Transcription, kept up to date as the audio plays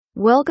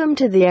Welcome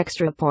to the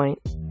Extra Point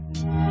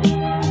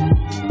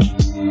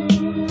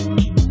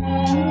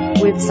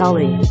with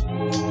Sully,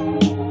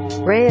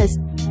 Reyes,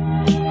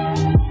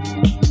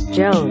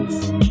 Jones,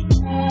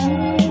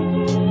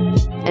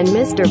 and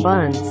Mr.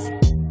 Buns.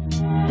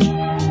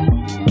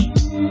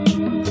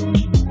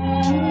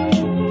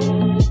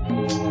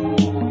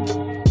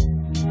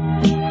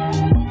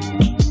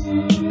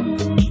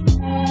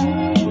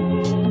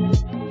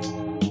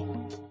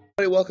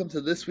 Welcome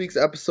to this week's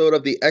episode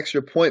of the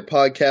Extra Point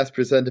podcast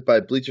presented by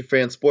Bleacher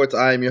Fan Sports.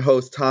 I am your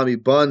host, Tommy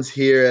Buns,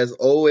 here as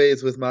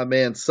always with my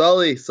man,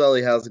 Sully.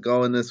 Sully, how's it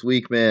going this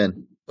week,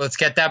 man? Let's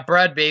get that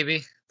bread, baby.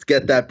 Let's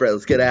get that bread.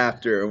 Let's get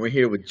after it. And we're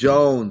here with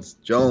Jones.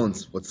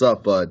 Jones, what's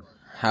up, bud?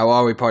 How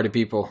are we, party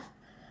people?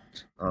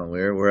 Oh,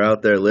 we're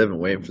out there living,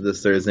 waiting for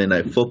this Thursday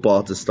night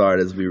football to start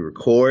as we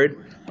record.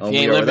 If you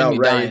ain't living,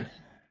 you dying.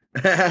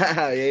 You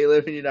ain't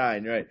living, you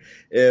dying, right?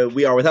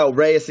 We are without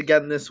Reyes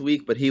again this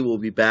week, but he will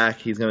be back.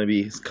 He's going to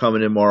be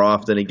coming in more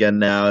often again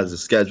now as the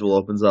schedule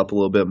opens up a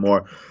little bit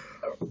more.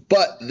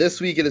 But this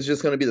week it is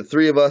just going to be the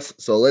three of us,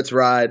 so let's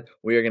ride.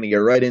 We are going to get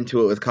right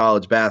into it with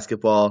college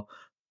basketball.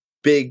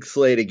 Big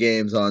slate of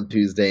games on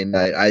Tuesday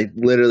night. I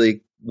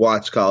literally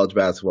watched college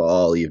basketball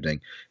all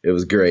evening. It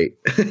was great.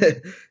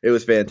 It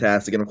was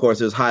fantastic. And, of course,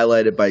 it was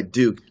highlighted by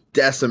Duke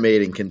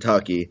decimating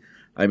Kentucky.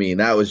 I mean,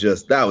 that was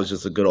just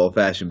a good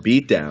old-fashioned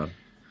beatdown.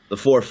 The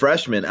four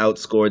freshmen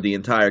outscored the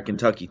entire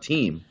Kentucky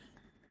team.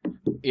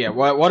 Yeah,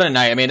 what a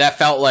night. I mean, that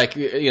felt like,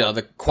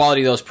 the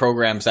quality of those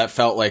programs, that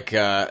felt like,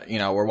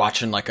 we're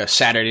watching like a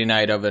Saturday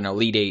night of an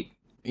Elite Eight,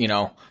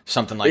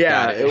 something like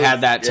that. It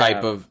had that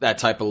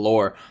type of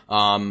lore.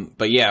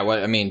 But yeah,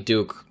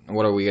 Duke,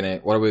 what are we gonna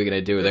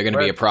do? They're gonna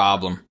be a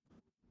problem.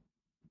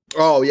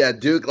 Oh, yeah,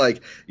 Duke,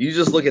 you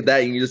just look at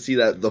that and you just see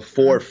that the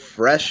four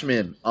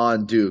freshmen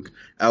on Duke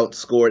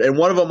outscored, and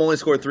one of them only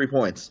scored 3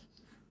 points.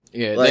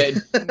 Yeah,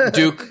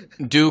 Duke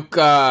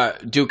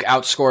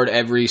outscored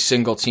every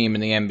single team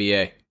in the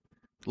NBA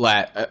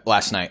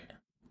last night.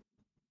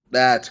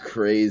 That's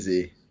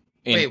crazy.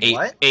 Wait,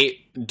 what?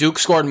 Duke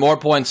scored more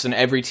points than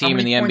every team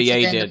in the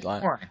NBA did.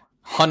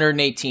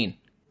 118.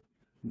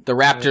 The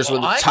Raptors were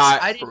the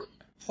top.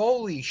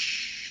 Holy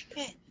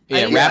shit.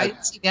 Yeah, I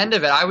didn't see the end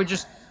of it.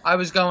 I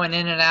was going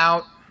in and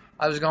out.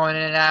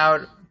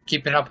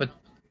 Keeping up with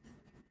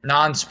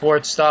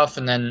non-sports stuff,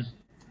 and then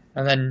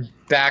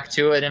back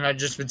to it, and I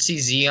just would see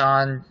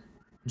Zion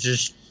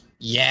just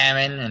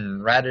yamming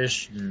and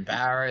Reddish and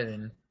Barrett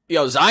and.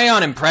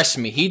 Zion impressed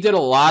me. He did a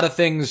lot of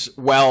things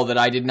well that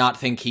I did not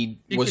think he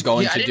was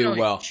going to do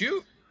well.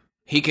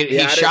 He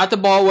shot the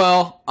ball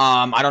well.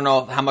 I don't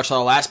know how much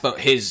that'll last, but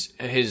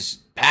his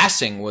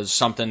passing was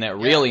something that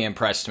really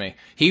impressed me.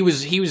 He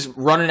was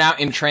running out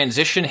in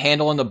transition,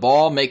 handling the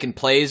ball, making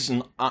plays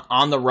and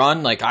on the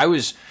run.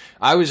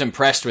 I was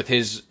impressed with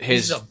his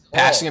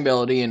passing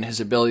ability and his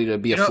ability to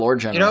be a floor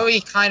general. You know what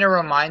he kind of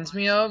reminds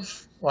me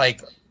of?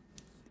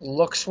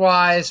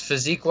 Looks-wise,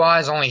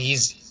 physique-wise, only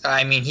he's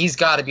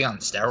got to be on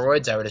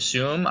steroids, I would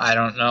assume. I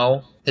don't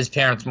know. His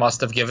parents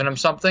must have given him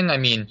something.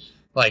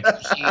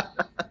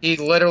 He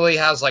literally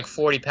has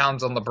 40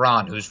 pounds on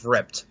LeBron, who's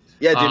ripped.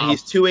 Yeah, dude,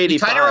 he's 285.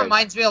 He kind of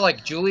reminds me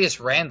of Julius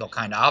Randle,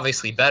 kind of,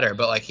 obviously better,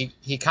 but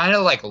he kind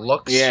of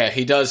looks. Yeah,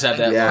 he does have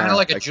that. Kind of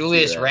like a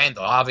Julius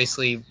Randle,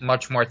 obviously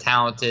much more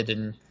talented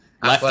and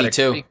lefty athletic.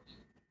 Too.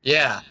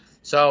 Yeah,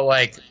 so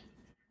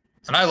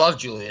and I love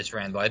Julius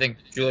Randle. I think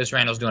Julius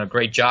Randle's doing a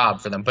great job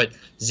for them. But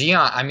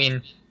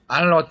Zion, I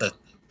don't know what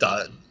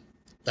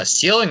the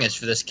ceiling is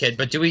for this kid,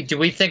 but do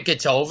we think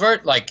it's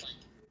over?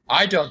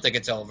 I don't think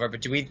it's over,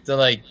 but do we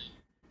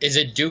is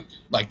it Duke?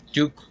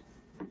 Duke.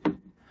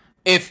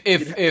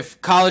 If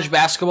college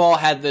basketball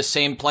had the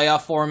same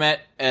playoff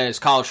format as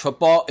college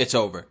football, it's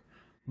over.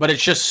 But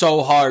it's just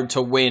so hard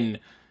to win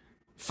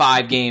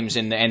 5 games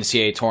in the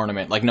NCAA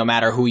tournament, no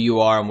matter who you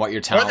are and what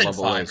your talent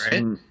level 5, is.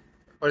 Right?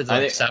 Or is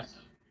it 7?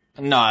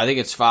 No, I think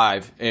it's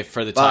 5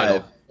 for the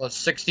title. Well,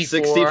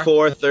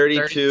 64,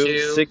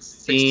 32,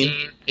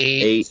 16,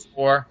 8,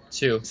 4,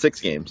 2.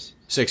 6 games.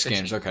 6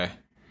 games, okay.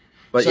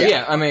 But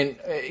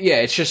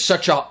it's just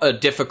such a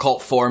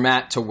difficult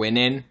format to win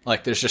in.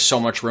 There's just so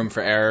much room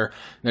for error.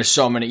 There's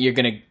so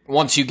many.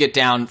 Once you get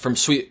down from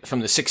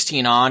the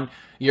 16 on,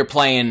 you're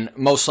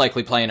most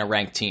likely playing a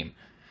ranked team.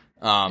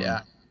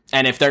 And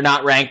if they're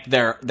not ranked,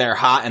 they're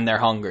hot and they're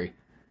hungry.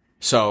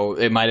 So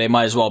they might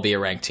as well be a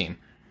ranked team.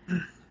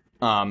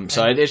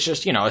 So it's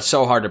just it's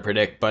so hard to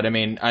predict. But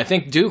I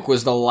think Duke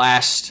was the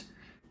last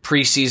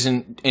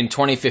preseason in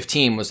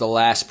 2015 was the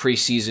last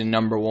preseason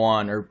number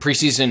 1 or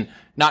preseason.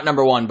 Not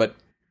number 1, but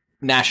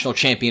national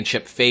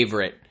championship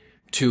favorite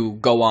to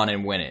go on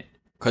and win it.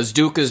 Because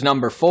Duke is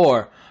number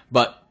 4,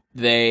 but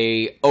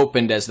they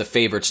opened as the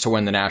favorites to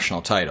win the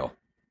national title.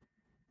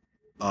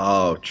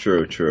 Oh,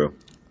 true.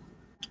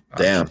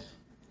 Damn.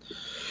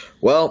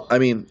 Well,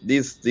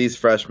 these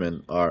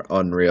freshmen are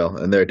unreal,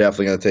 and they're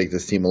definitely going to take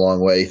this team a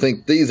long way. You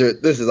think this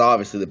is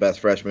obviously the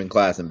best freshman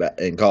class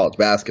in college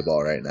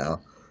basketball right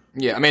now.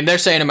 Yeah, they're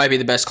saying it might be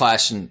the best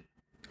class in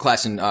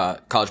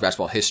college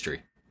basketball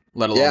history.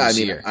 Let alone this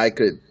year. I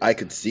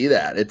could see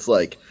that. It's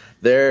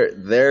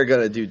they're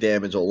gonna do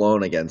damage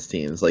alone against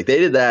teams. Like they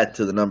did that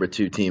to the number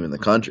 2 team in the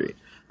country.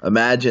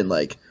 Imagine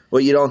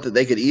you don't think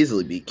they could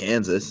easily beat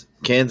Kansas.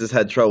 Kansas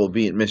had trouble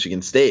beating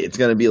Michigan State. It's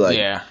gonna be like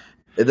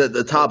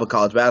the top of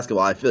college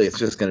basketball. I feel like it's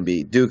just gonna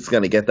be Duke's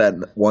gonna get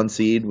that 1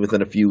 seed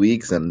within a few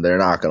weeks, and they're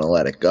not gonna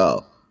let it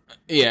go.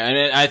 Yeah,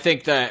 and I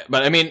think that,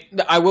 but I mean,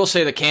 I will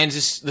say that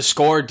Kansas, the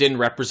score didn't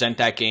represent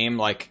that game.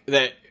 Like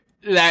that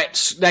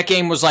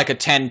game was like a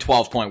 10,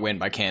 12-point win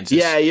by Kansas.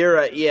 Yeah, you're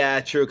right. Yeah,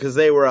 true, because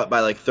they were up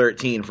by like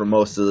 13 for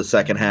most of the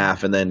second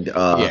half, and then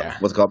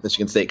what's called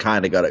Michigan State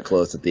kind of got it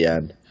close at the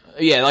end.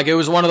 Yeah, like it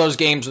was one of those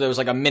games where there was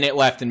like a minute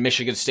left, and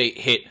Michigan State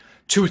hit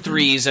 2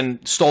 threes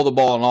and stole the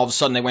ball, and all of a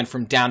sudden they went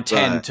from down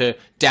 10 to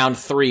down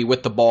 3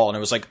 with the ball, and it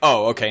was like,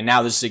 oh, okay,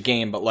 now this is a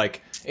game, but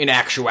like in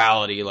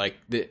actuality, like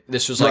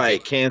this was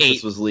like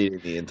Kansas was leading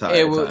the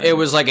entire time. It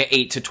was like an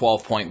 8 to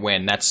 12-point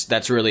win.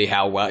 That's really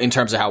how well, in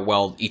terms of how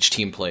well each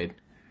team played.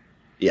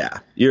 Yeah,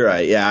 you're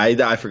right. Yeah,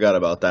 I forgot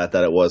about that.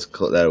 That it was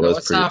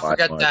Let's pretty not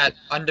forget margin. that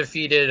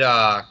undefeated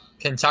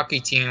Kentucky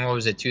team. What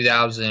was it?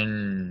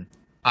 2000.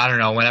 I don't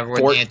know. Whenever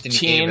Anthony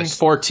Davis.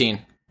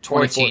 14.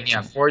 14.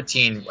 Yeah,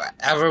 14.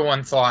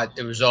 Everyone thought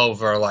it was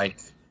over. Like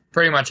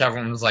pretty much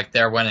everyone was like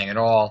they're winning it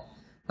all,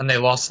 and they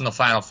lost in the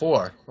Final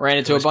Four. Ran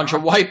into a bunch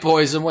of white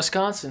boys in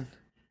Wisconsin.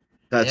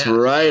 That's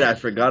right. I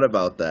forgot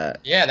about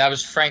that. Yeah, that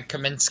was Frank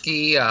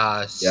Kaminsky,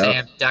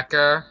 Sam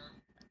Decker,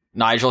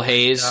 Nigel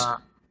Hayes.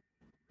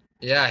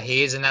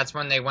 Hayes, and that's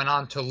when they went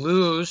on to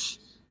lose.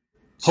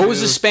 Who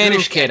was the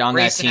Spanish kid on that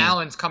Grayson team?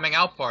 Allen's coming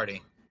out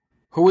party.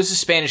 Who was the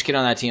Spanish kid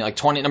on that team?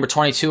 Like number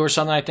 22 or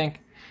something, I think.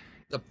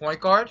 The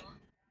point guard?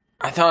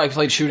 I thought I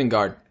played shooting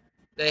guard.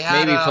 They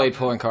had maybe played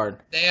point guard.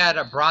 They had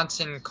a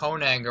Bronson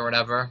Konang or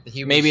whatever.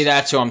 Maybe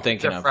that's who I'm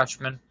thinking of.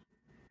 Freshman.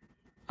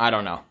 I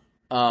don't know.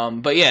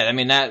 But yeah, I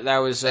mean that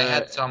was. They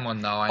had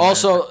someone though.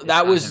 Also,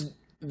 that was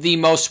the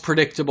most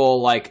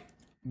predictable, like,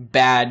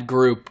 bad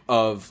group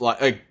of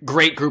a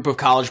great group of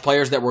college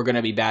players that were going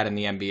to be bad in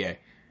the NBA.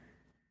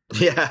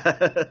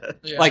 Yeah.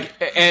 Like,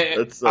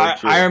 That's so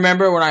true. I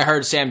remember when I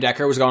heard Sam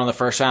Decker was going on the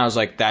first round, I was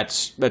like,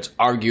 that's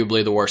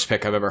arguably the worst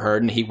pick I've ever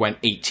heard, and he went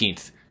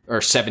 18th or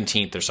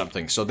 17th or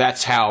something. So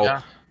that's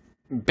how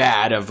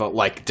bad of a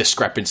like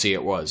discrepancy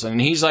it was. And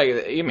he's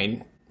like, I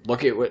mean,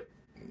 look at what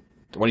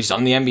he's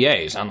done in the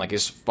NBA. He's on like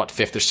his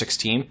 5th or 6th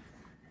team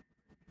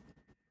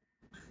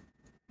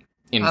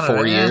in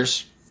 4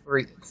 years.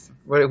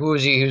 Who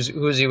is he?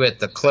 Who's he with?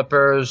 The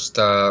Clippers,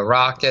 the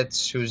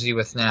Rockets. Who's he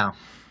with now?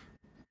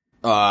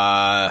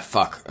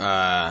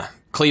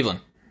 Cleveland.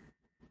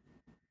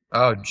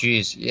 Oh,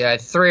 geez. Yeah,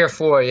 3 or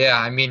 4. Yeah,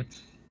 I mean,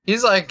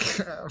 he's like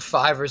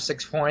 5 or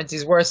 6 points.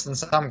 He's worse than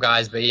some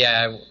guys, but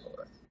yeah,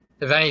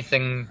 if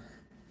anything,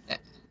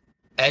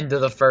 end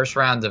of the first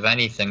round, if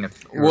anything.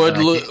 Would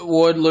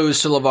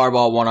lose to LeVar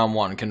Ball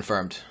 1-on-1,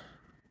 confirmed.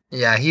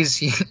 Yeah,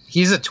 he's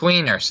a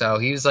tweener, so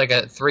he's like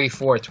a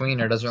 3-4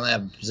 tweener. Doesn't really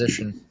have a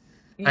position.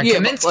 And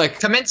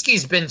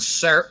Kaminsky's been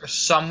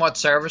somewhat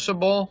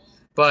serviceable,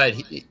 but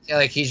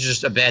he's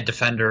just a bad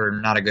defender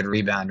and not a good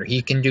rebounder.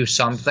 He can do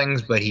some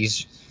things, but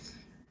he's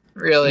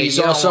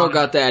also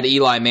got that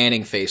Eli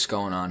Manning face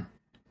going on.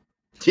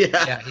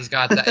 Yeah, he's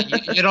got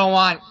that. You don't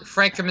want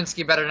Frank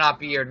Kaminsky better not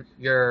be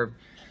your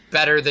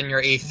better than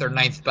your 8th or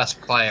 9th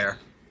best player.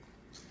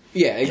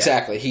 Yeah,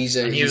 exactly.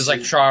 Yeah. He was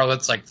like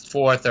Charlotte's like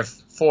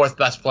 4th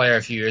best player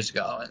a few years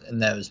ago,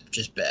 and that was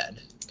just bad,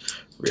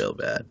 real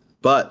bad.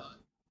 But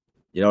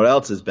you know what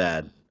else is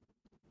bad?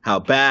 How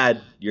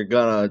bad you're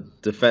gonna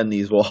defend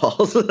these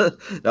walls. That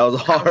was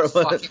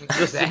horrible.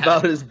 Just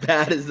about as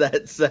bad as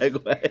that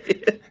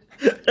segue.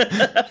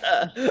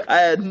 I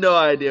had no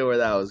idea where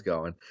that was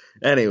going.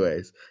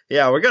 Anyways,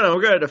 yeah, we're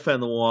gonna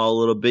defend the wall a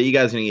little bit. You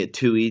guys are gonna get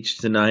 2 each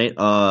tonight.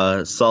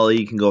 Sully,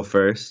 you can go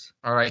first.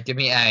 All right, give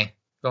me A.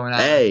 Going out.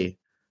 A.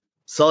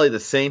 Sully, the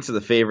Saints are the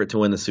favorite to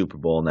win the Super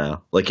Bowl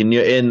now. Like in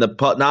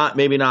the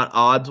maybe not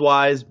odds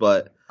wise,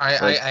 but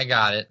I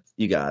got it.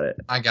 You got it.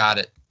 I got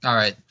it. All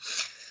right.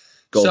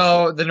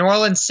 So the New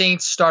Orleans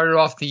Saints started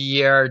off the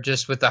year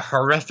just with a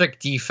horrific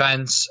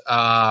defense.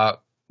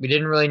 We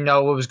didn't really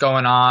know what was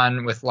going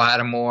on with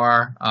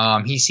Lattimore.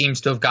 He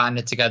seems to have gotten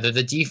it together.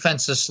 The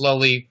defense is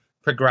slowly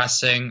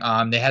progressing.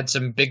 They had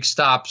some big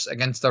stops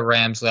against the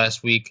Rams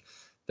last week.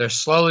 They're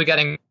slowly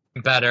getting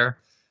better.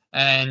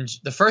 And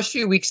the first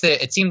few weeks,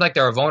 it seemed like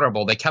they were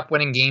vulnerable. They kept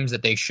winning games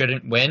that they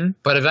shouldn't win,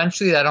 but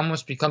eventually that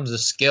almost becomes a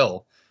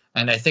skill.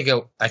 And I think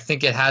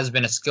it has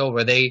been a skill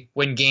where they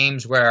win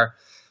games where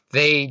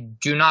they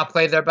do not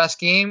play their best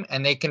game,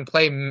 and they can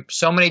play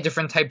so many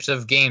different types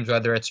of games,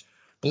 whether it's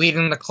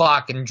bleeding the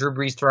clock and Drew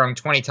Brees throwing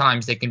 20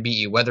 times, they can beat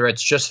you, whether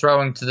it's just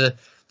throwing to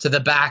the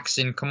backs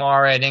in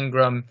Kamara and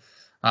Ingram,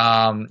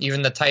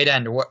 even the tight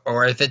end,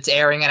 or if it's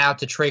airing it out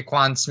to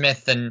Traquan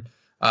Smith and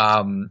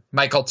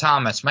Michael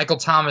Thomas. Michael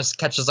Thomas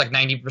catches like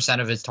 90%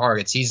 of his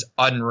targets. He's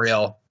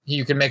unreal.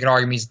 You can make an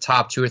argument he's a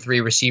top 2 or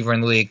 3 receiver in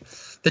the league.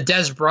 The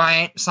Dez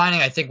Bryant signing,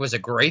 I think, was a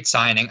great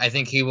signing. I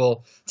think he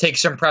will take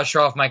some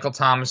pressure off Michael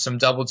Thomas, some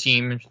double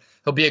teams.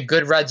 He'll be a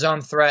good red zone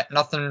threat.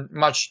 Nothing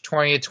much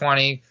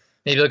 20-20.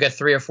 Maybe he'll get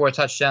 3 or 4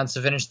 touchdowns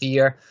to finish the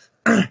year.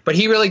 but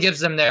he really gives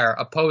them their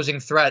opposing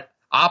threat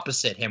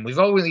opposite him. We've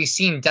always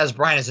seen Des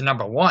Bryant as a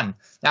number 1.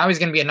 Now he's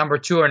going to be a number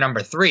 2 or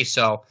number 3,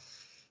 so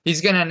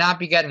he's going to not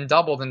be getting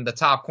doubled in the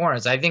top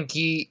corners. I think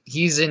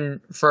he's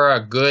in for a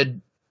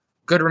good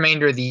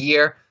remainder of the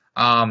year.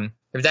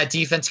 If that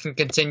defense can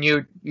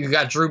continue, you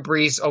got Drew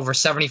Brees over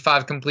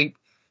 75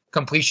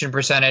 completion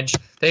percentage.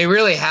 They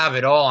really have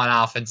it all on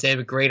offense. They have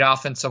a great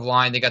offensive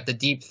line. They got the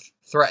deep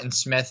threat in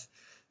Smith.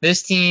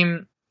 This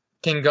team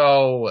can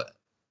go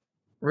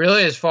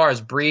really as far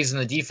as Brees and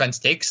the defense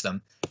takes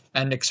them.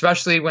 And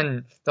especially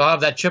when they'll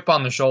have that chip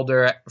on the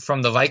shoulder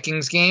from the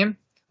Vikings game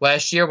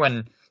last year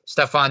when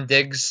Stephon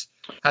Diggs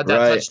had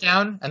that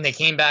touchdown, and they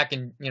came back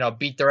and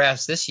beat their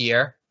ass this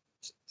year,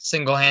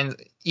 single hand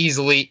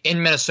easily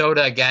in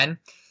Minnesota again.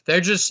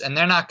 They're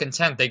not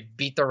content. They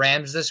beat the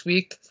Rams this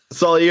week.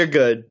 So you're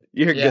good.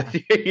 You're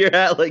good. You're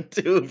at like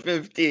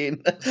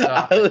 2:15. So,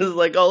 I was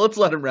like, let's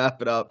let him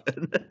wrap it up.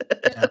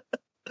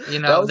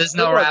 There's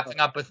no wrapping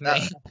up with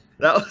me.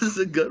 That was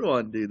a good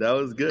one, dude. That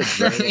was good.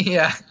 Right?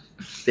 Yeah.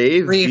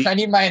 Dave, Brief. I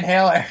need my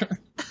inhaler.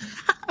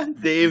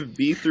 Dave,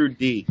 B through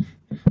D.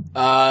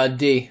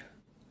 D.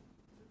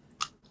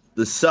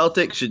 The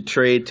Celtics should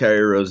trade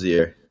Terry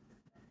Rozier.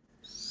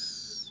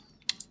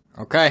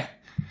 Okay.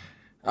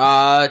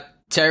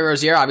 Terry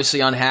Rozier,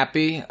 obviously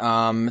unhappy.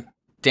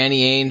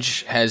 Danny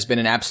Ainge has been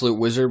an absolute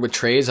wizard with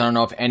trades. I don't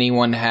know if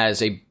anyone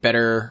has a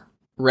better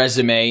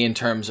resume in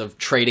terms of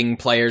trading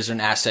players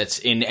and assets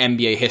in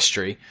NBA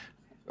history,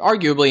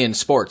 arguably in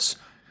sports.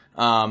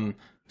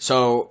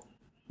 So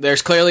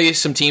there's clearly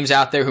some teams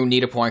out there who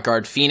need a point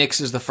guard.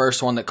 Phoenix is the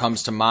first one that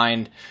comes to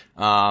mind.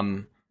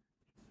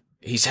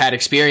 He's had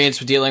experience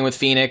with dealing with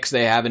Phoenix.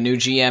 They have a new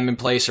GM in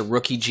place, a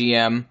rookie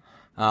GM.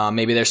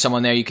 Maybe there's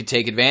someone there you could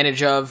take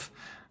advantage of.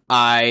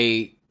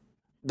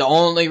 The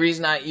only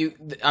reason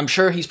I'm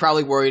sure he's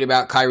probably worried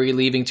about Kyrie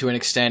leaving to an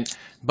extent,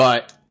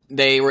 but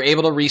they were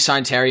able to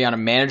re-sign Terry on a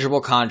manageable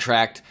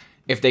contract.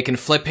 If they can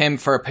flip him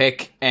for a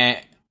pick and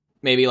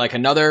maybe like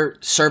another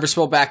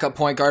serviceable backup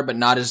point guard, but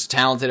not as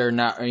talented or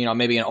not,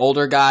 maybe an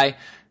older guy,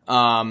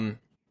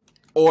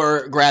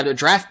 or grab a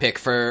draft pick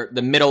for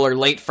the middle or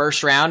late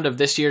first round of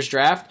this year's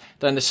draft,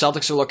 then the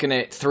Celtics are looking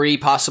at 3,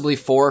 possibly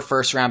 4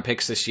 first round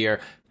picks this year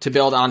to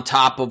build on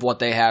top of what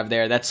they have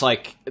there. That's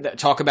like,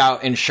 talk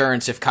about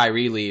insurance if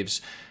Kyrie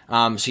leaves.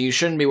 So you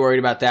shouldn't be worried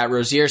about that.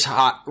 Rozier's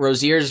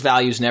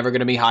value is never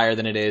going to be higher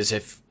than it is.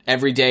 If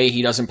every day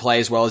he doesn't play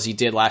as well as he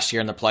did last year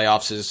in the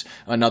playoffs is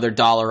another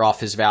dollar off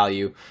his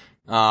value.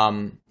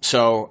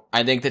 So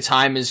I think the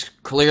time is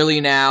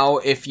clearly now.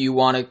 If you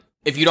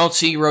don't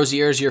see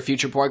Rozier as your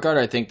future point guard,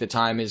 I think the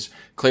time is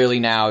clearly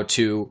now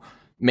to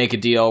make a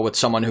deal with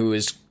someone who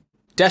is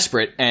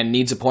desperate and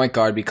needs a point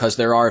guard, because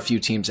there are a few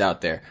teams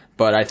out there.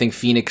 But I think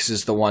Phoenix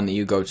is the one that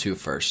you go to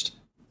first.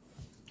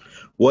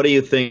 What do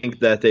you think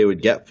that they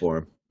would get for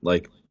him?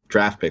 Like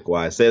draft pick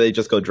wise? Say they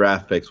just go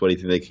draft picks, what do you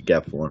think they could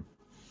get for him?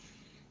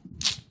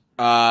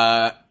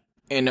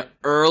 An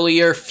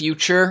earlier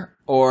future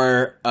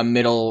or a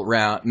middle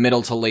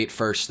to late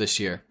first this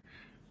year.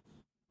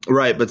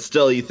 Right, but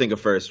still you think a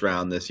first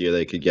round this year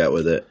they could get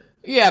with it.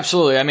 Yeah,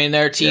 absolutely. I mean,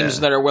 there are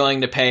teams that are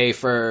willing to pay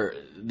for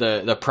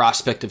the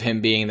prospect of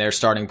him being their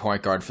starting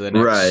point guard for the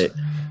next. Right.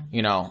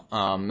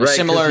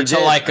 Similar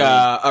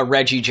to a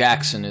Reggie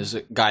Jackson is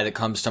a guy that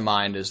comes to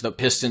mind, is the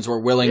Pistons were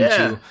willing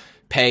to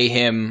pay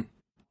him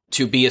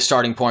to be a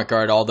starting point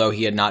guard, although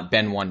he had not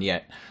been one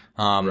yet.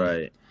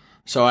 Right.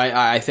 So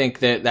I think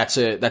that's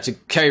a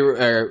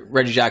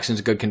Reggie Jackson's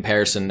a good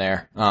comparison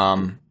there.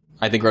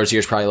 I think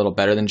Rozier's probably a little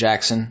better than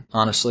Jackson,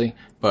 honestly,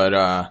 but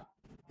I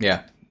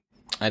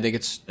think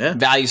it's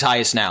value's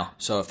highest now.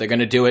 So if they're going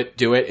to do it,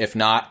 do it. If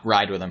not,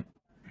 ride with him.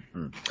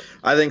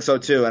 I think so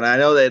too, and I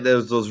know that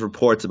there's those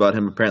reports about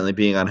him apparently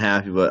being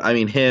unhappy, but I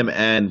mean, him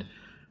and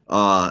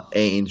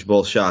Ainge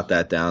both shot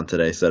that down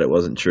today, said it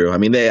wasn't true. I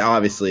mean,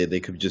 they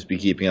could just be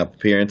keeping up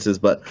appearances,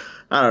 but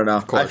I don't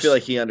know. I feel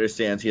like he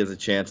understands he has a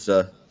chance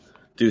to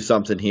do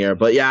something here,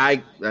 but yeah,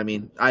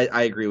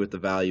 I agree with the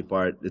value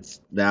part.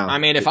 It's now. I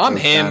mean, if I'm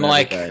him,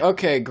 like,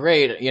 okay,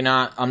 great,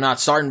 I'm not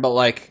starting, but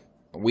like,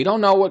 we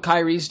don't know what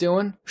Kyrie's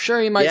doing.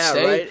 Sure, he might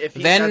stay. Right.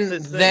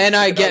 Then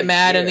I get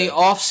mad in the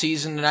off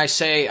season, and I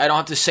say I don't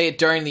have to say it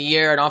during the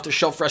year. I don't have to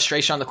show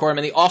frustration on the court.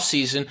 In the off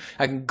season,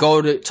 I can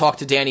go to talk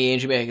to Danny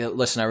Ainge and be like,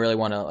 "Listen, I really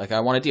want to. I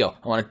want a deal.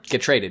 I want to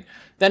get traded."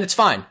 Then it's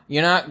fine.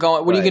 You're not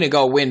going. What are you going to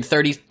go win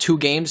 32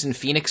 games in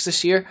Phoenix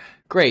this year?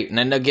 Great, and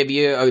then they'll give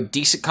you a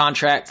decent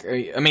contract.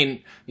 I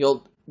mean,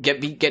 you'll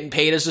be getting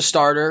paid as a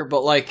starter,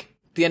 but like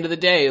at the end of the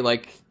day,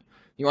 like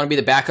you want to be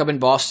the backup in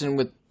Boston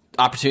with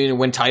opportunity to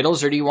win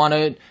titles, or do you want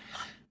to,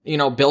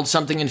 build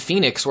something in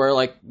Phoenix where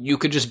like you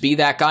could just be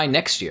that guy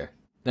next year?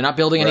 They're not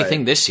building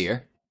anything this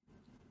year.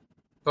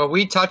 But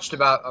we touched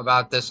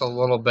about this a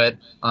little bit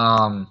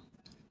at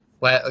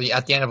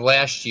the end of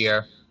last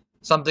year.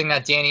 Something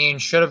that Danny Ainge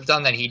should have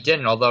done that he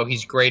didn't, although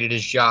he's great at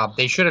his job.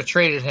 They should have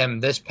traded him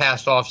this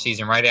past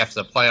offseason right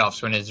after the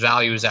playoffs when his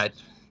value is at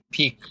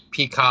peak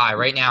high.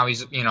 Right now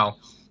he's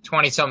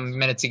 20-something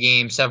minutes a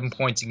game, 7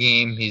 points a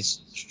game.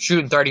 He's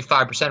shooting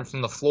 35%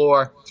 from the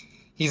floor.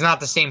 he's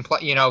not the same play.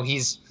 You know,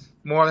 he's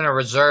more than a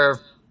reserve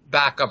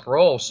backup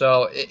role.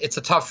 So it's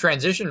a tough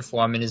transition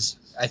for him, and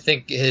I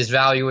think his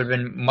value would have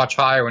been much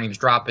higher when he was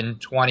dropping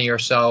 20 or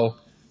so,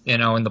 you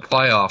know, in the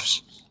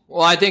playoffs.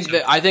 Well, I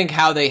think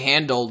how they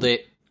handled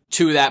it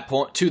to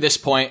this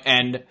point,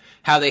 and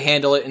how they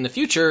handle it in the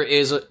future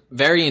is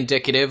very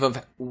indicative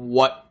of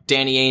what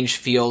Danny Ainge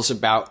feels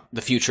about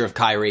the future of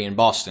Kyrie in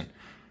Boston.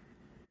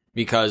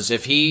 Because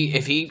if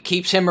he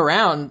keeps him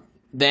around,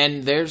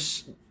 then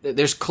there's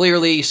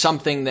clearly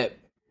something that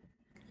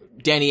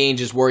Danny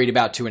Ainge is worried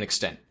about to an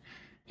extent.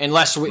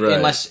 Unless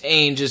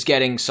Ainge is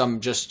getting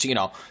some just, you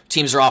know,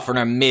 teams are offering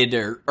him mid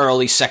or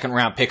early second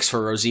round picks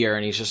for Rozier,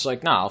 and he's just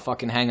like, no, I'll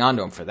fucking hang on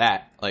to him for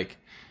that. Like,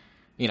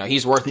 you know,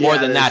 he's worth more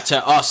than that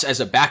to us as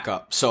a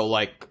backup. So,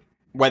 like,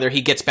 whether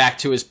he gets back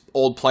to his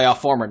old playoff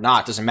form or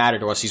not doesn't matter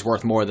to us. He's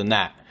worth more than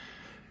that.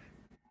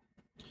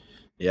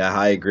 Yeah,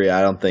 I agree.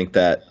 I don't think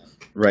that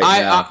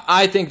now.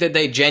 I think that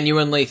they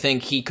genuinely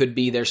think he could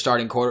be their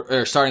starting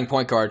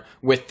point guard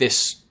with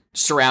this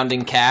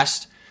surrounding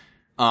cast.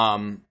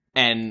 And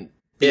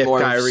if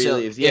Kyrie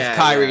leaves. If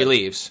Kyrie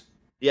leaves.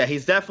 Yeah,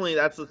 he's definitely,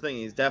 that's the thing.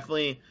 He's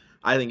definitely,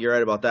 I think you're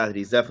right about that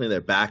he's definitely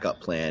their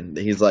backup plan.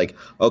 He's like,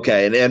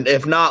 okay, and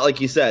if not,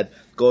 like you said,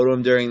 go to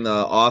him during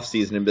the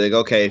offseason and be like,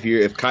 okay,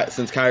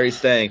 since Kyrie's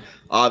staying,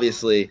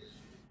 obviously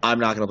I'm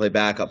not going to play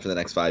backup for the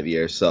next 5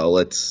 years, so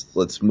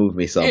let's move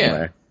me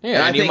somewhere.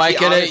 Yeah, and you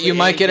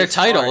might get a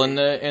title in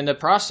the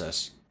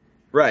process.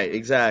 Right,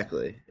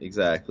 exactly.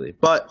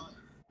 But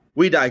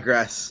we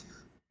digress.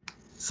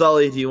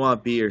 Sully, do you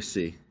want B or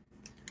C?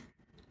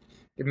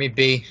 Give me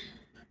B.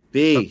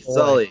 B,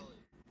 Sully.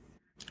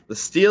 The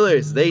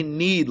Steelers, they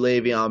need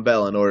Le'Veon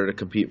Bell in order to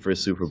compete for a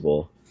Super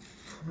Bowl.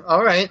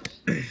 All right.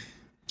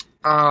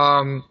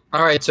 All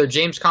right, so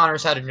James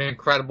Conner's had an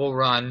incredible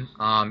run.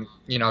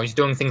 You know, he's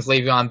doing things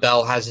Le'Veon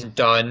Bell hasn't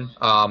done.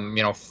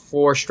 You know,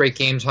 4 straight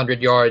games,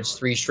 100 yards,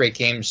 3 straight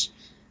games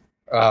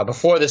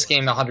before this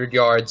game, 100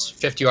 yards,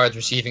 50 yards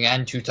receiving,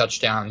 and 2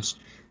 touchdowns.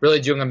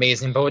 Really doing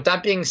amazing. But with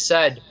that being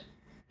said,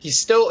 he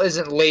still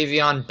isn't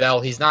Le'Veon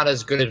Bell. He's not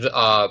as good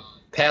as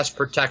pass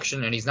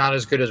protection, and he's not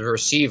as good as a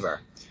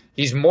receiver.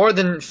 He's more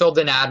than filled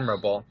in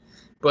admirable.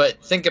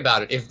 But think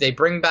about it. If they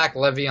bring back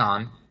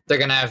Le'Veon, they're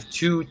going to have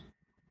 2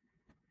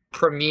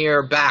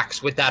 premier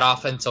backs with that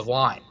offensive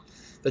line.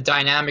 The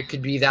dynamic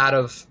could be that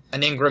of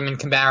an Ingram and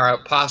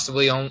Kamara,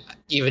 possibly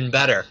even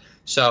better.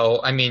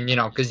 So, I mean, you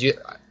know, because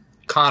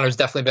Connor's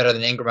definitely better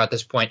than Ingram at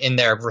this point in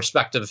their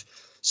respective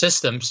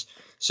systems.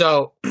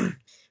 So,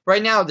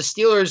 right now, the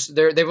Steelers,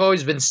 they've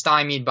always been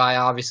stymied by,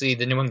 obviously,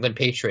 the New England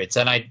Patriots.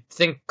 And I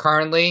think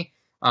currently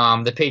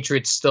the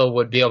Patriots still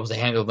would be able to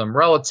handle them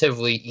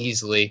relatively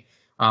easily.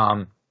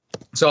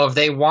 So if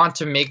they want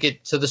to make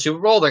it to the Super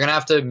Bowl, they're going to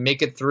have to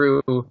make it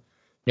through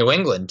New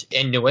England,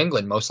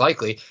 most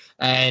likely.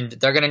 And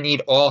they're going to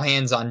need all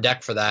hands on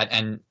deck for that.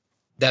 And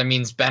that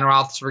means Ben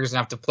Roethlisberger's going to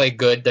have to play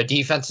good. Their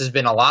defense has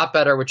been a lot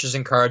better, which is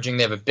encouraging.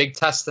 They have a big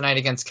test tonight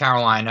against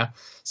Carolina.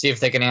 See if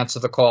they can answer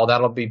the call.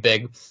 That'll be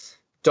big.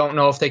 Don't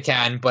know if they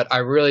can, but I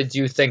really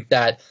do think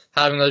that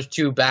having those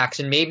 2 backs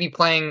and maybe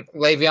playing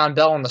Le'Veon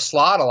Bell in the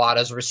slot a lot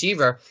as a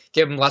receiver,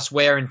 give him less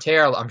wear and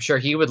tear. I'm sure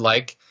he would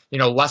like, you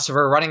know, less of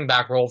a running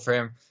back role for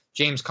him.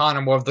 James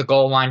Conner, more of the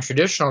goal line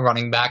traditional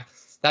running back.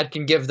 That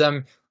can give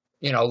them,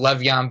 you know,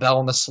 Le'Veon Bell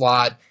in the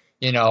slot,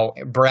 you know,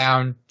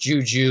 Brown,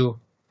 Juju,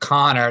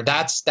 Connor.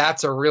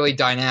 That's a really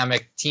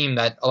dynamic team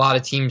that a lot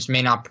of teams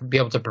may not be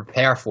able to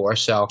prepare for.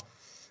 So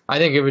I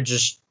think it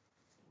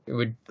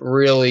would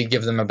really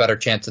give them a better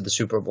chance at the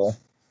Super Bowl.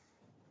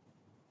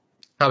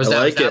 How was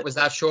that? Was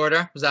that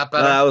shorter? Was that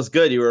better? That was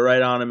good. You were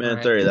right on a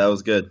minute 30. That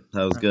was good.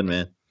 That was good,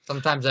 man.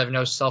 Sometimes I have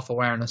no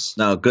self-awareness.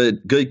 No,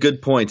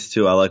 good points,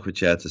 too. I like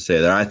what you had to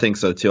say there. I think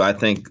so, too. I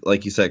think,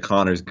 like you said,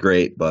 Connor's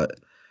great, but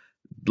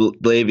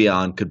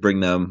Le'Veon could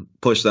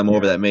push them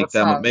over that, make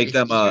them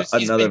another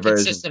he's been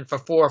version. Consistent for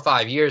 4 or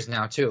 5 years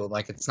now, too.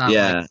 Like, it's not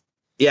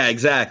Yeah,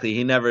 exactly.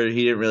 He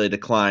didn't really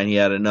decline. He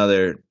had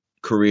another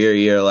career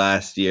year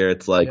last year.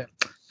 It's like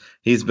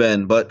he's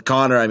been, but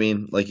Connor, I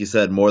mean, like you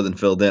said, more than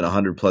filled in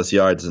 100+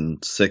 yards in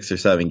 6 or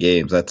 7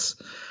 games. That's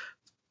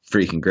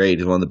freaking great.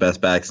 He's one of the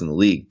best backs in the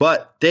league.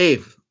 But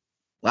Dave,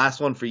 last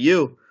one for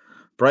you.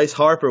 Bryce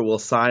Harper will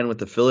sign with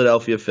the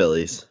Philadelphia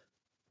Phillies.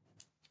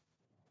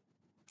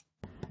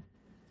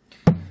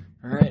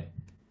 All right.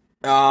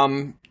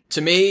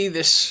 To me,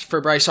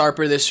 for Bryce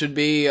Harper, this would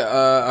be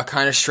a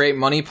kind of straight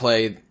money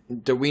play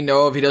that we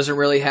know of. He doesn't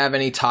really have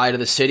any tie to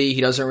the city. He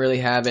doesn't really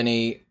have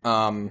any,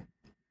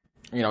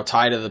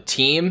 tie to the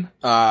team.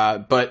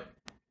 But at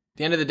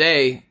the end of the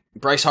day,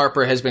 Bryce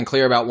Harper has been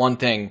clear about one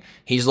thing.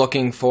 He's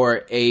looking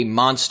for a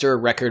monster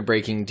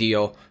record-breaking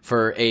deal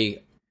for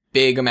a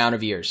big amount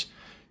of years.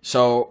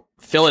 So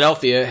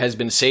Philadelphia has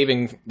been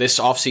saving this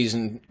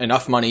offseason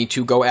enough money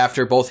to go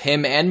after both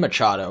him and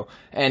Machado,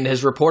 and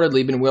has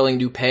reportedly been willing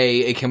to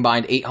pay a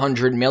combined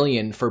 $800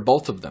 million for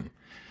both of them.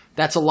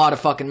 That's a lot of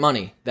fucking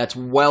money. That's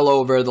well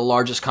over the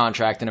largest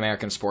contract in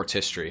American sports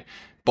history,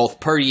 both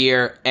per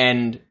year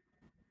and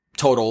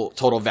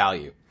total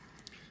value.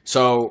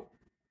 So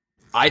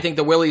I think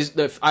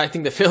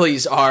the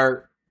Phillies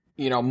are,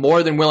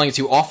 more than willing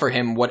to offer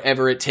him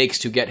whatever it takes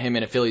to get him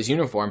in a Phillies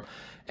uniform.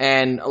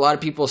 And a lot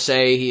of people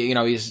say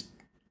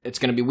it's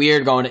going to be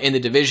weird going in the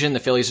division. The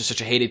Phillies are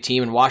such a hated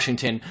team in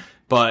Washington,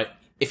 but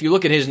if you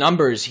look at his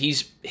numbers,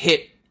 he's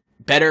hit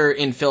better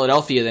in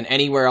Philadelphia than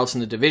anywhere else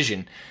in the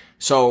division.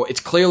 So it's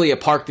clearly a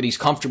park that he's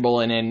comfortable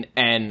in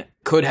and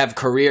could have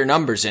career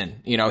numbers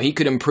in. He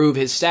could improve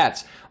his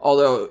stats.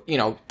 Although,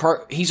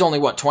 he's only,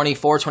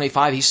 24,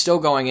 25? He's still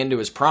going into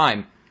his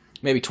prime.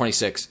 Maybe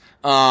 26.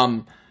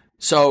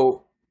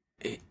 So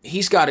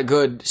he's got a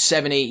good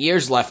 7-8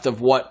 years left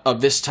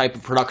of this type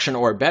of production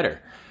or better.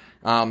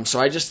 So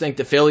I just think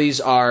the Phillies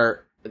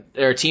they're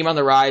a team on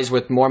the rise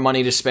with more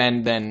money to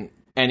spend than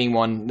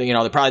anyone.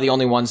 They're probably the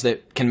only ones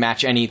that can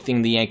match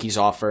anything the Yankees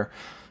offer.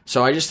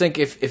 So I just think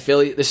if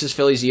this is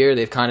Philly's year,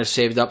 they've kind of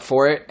saved up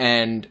for it,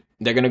 and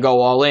they're going to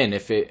go all in.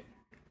 If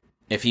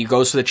he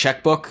goes to the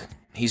checkbook,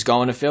 he's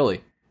going to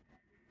Philly.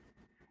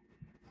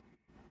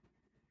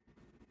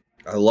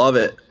 I love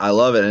it.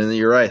 And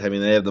you're right. I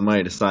mean, they have the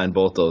money to sign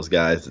both those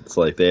guys. It's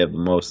like they have the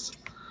most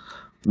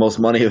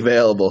money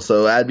available.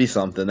 So that'd be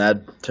something.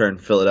 That'd turn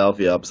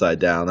Philadelphia upside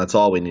down. That's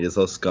all we need is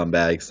those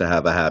scumbags to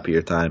have a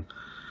happier time.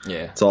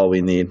 Yeah. That's all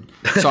we need.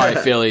 Sorry,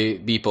 Philly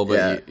people,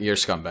 but you're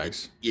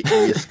scumbags.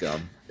 You're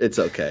scum. It's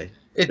okay.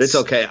 It's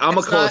okay. I'm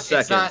a close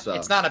second.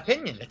 It's not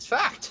opinion. It's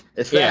fact.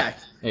 It's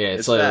fact. Yeah,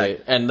 it's literally.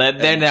 Fact. And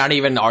they're not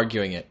even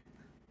arguing it.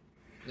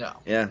 No.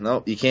 Yeah,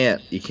 no, you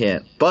can't.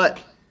 But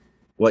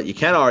what you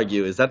can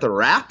argue is that the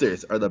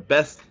Raptors are the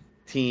best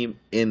team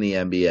in the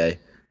NBA.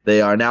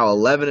 They are now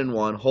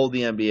 11-1, hold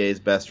the NBA's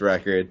best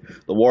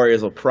record. The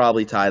Warriors will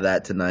probably tie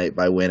that tonight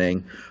by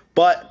winning.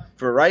 But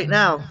for right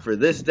now, for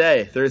this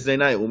day, Thursday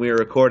night, when we are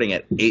recording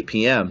at 8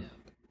 p.m.,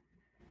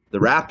 the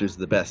Raptors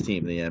are the best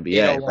team in the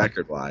NBA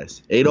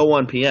record-wise.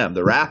 8:01 p.m.,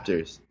 the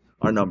Raptors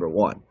are number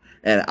one.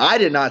 And I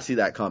did not see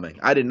that coming.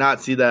 I did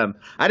not see them.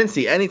 I didn't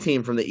see any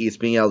team from the East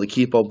being able to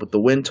keep up with the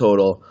win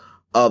total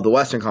of the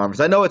Western Conference.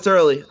 I know it's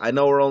early. I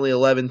know we're only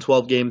 11,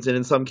 12 games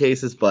in some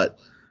cases, but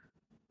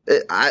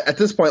at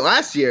this point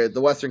last year, the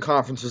Western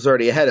Conference was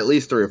already ahead at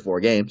least 3 or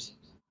 4 games.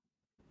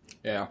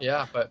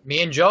 Yeah, but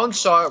me and Jones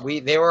saw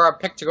it. They were our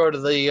pick to go to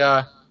the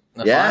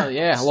final.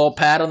 A little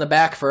pat on the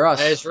back for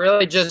us. It's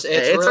really just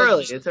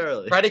it's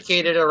early.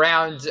 Predicated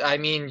around,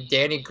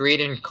 Danny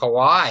Green and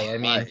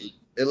Kawhi.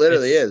 It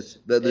literally is.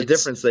 The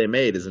difference they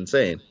made is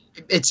insane.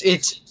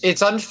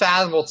 It's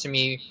unfathomable to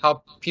me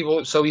how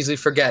people so easily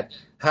forget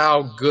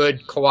how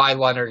good Kawhi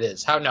Leonard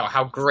is.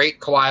 How great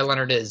Kawhi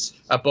Leonard is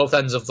at both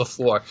ends of the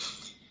floor.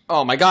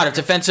 Oh my God!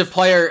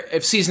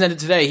 If season ended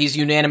today, he's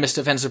unanimous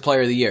defensive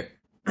player of the year.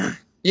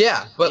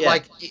 Yeah, but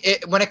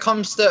when it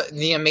comes to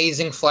the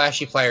amazing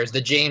flashy players,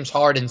 the James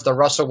Hardens, the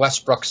Russell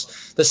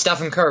Westbrooks, the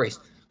Stephen Currys,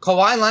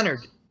 Kawhi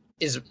Leonard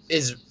is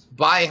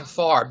by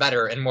far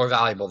better and more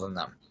valuable than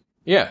them.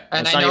 Yeah,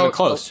 and it's not even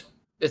close.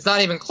 It's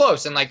not even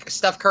close. And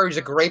Steph Curry's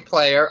a great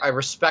player. I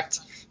respect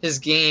his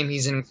game.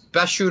 He's the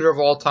best shooter of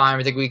all time.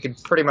 I think we could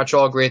pretty much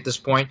all agree at this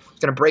point. He's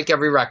going to break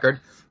every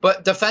record.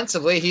 But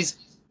defensively, he's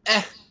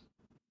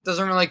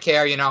doesn't really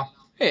care,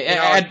 Hey,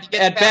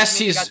 at best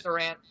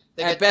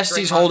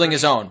he's holding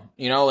his own.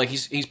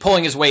 He's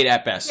pulling his weight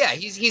at best. Yeah,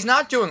 he's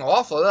not doing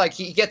awful.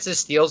 He gets his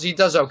steals, he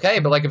does okay.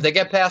 But if they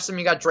get past him,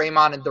 you got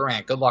Draymond and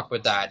Durant. Good luck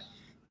with that.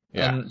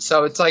 Yeah. And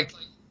so it's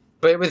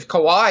but with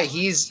Kawhi,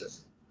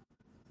 he's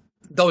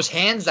those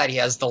hands that he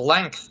has, the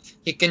length.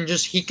 He can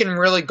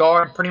really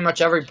guard pretty much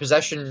every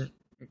possession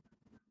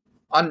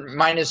on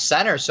minus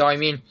center. So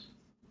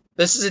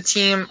this is a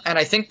team, and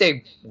I think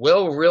they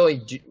will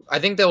I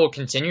think they will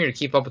continue to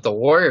keep up with the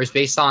Warriors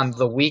based on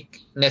the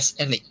weakness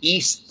in the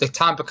East. The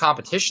type of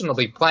competition they'll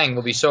be playing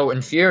will be so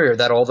inferior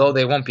that although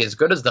they won't be as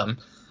good as them,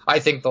 I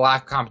think the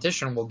lack of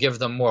competition will give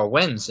them more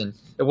wins. And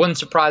it wouldn't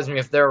surprise me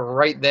if they're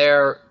right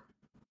there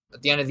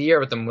at the end of the year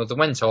with the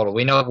win total.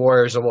 We know the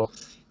Warriors will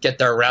get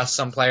their rest.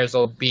 Some players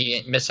will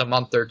miss a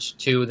month or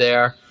two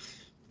there.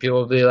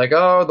 People will be like,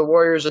 oh, the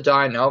Warriors are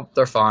dying. Nope,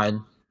 they're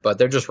fine. But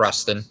they're just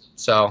resting.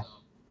 So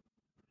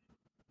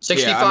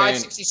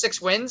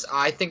 66 wins,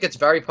 I think it's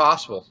very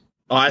possible.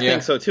 Oh, I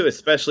think so too,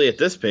 especially at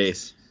this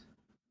pace.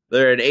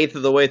 They're an eighth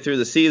of the way through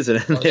the season,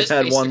 and they've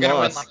had one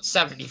loss. Win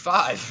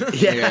 75.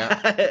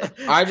 Yeah.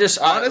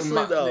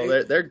 Honestly,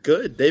 though, they're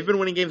good. They've been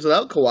winning games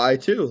without Kawhi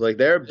too.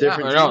 They're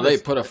different. I know they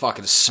put a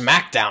fucking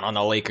smackdown on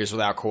the Lakers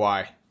without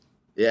Kawhi.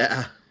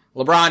 Yeah.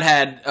 LeBron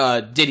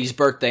had Diddy's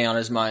birthday on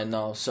his mind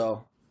though,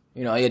 so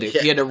he had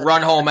to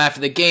run home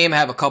after the game,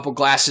 have a couple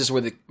glasses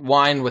with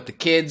wine with the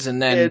kids,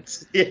 and then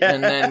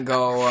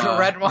go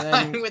red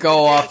wine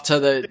go off to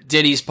the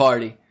Diddy's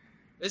party.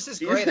 This is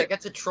great. I get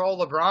to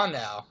troll LeBron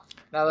now.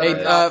 Hey,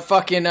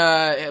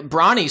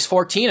 Bronny's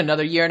 14,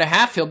 another year and a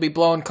half. He'll be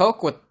blowing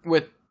coke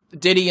with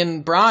Diddy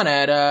and Bron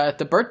at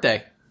the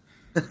birthday.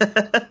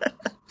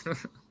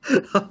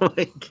 Oh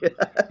my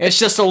God! It's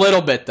just a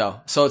little bit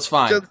though, so it's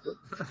fine.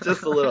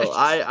 Just a little.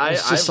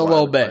 It's just a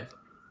little bit.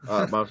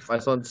 My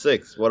son's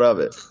 6. What of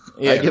it?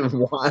 Yeah. I give him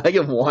wine. I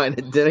give him wine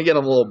at dinner. Get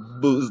him a little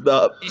boozed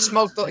up. He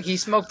smoked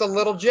a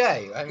little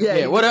J. I mean,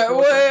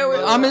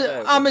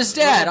 Yeah, I'm his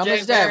dad. I'm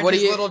his dad. What do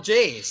you? Little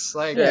J's?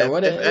 Like, Yeah, If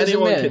what is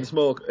anyone it, can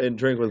smoke and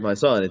drink with my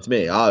son, it's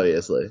me,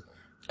 obviously.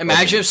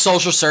 Imagine if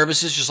social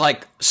services just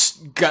like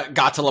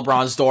got to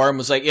LeBron's door and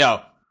was like,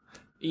 "Yo,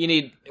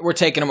 we're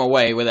taking him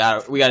away we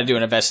got to do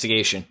an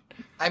investigation."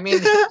 I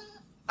mean,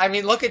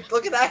 look at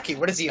that kid.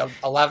 What is he?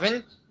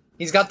 11?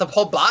 He's got the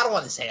whole bottle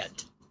in his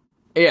hand.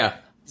 Yeah,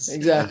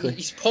 exactly.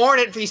 He's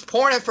pouring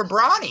it for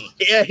Bronny.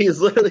 Yeah, he's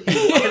literally.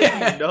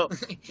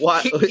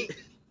 Why?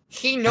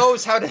 He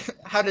knows how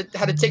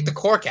to take the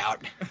cork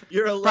out.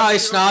 You're Probably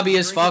snobby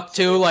as fuck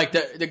too. Like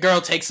the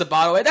girl takes the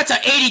bottle away. That's an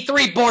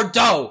 83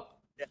 Bordeaux.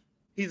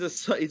 He's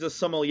a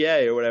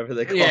sommelier or whatever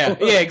they call Yeah, him.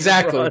 yeah,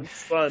 exactly. LeBron's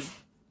son.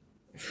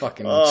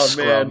 Fucking Man.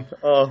 scrub.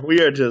 Oh,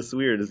 we are just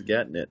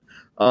getting it.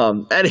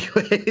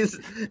 Anyways,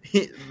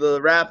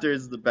 the Raptors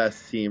is the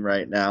best team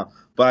right now.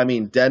 But I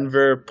mean,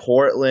 Denver,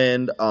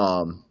 Portland,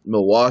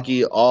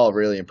 Milwaukee, all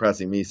really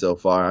impressing me so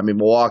far. I mean,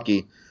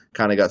 Milwaukee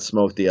kind of got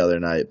smoked the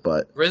other night,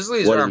 but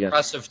Grizzlies what are are you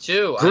impressive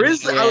too.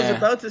 Grizzlies. I was Yeah.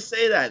 about to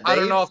say that. I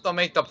don't know if they'll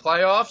make the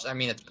playoffs. I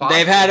mean, it's possible.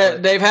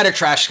 They've had a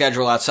trash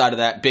schedule outside of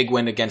that big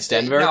win against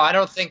Denver. No, I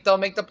don't think they'll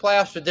make the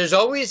playoffs. But there's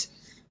always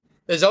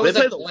They like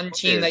play the one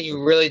team Warriors. that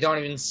you really don't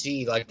even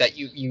see, like that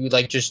you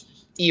like just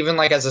even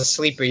like as a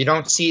sleeper, you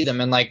don't see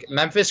them. And like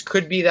Memphis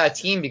could be that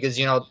team because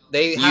they had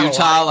a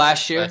Utah lot of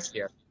last year.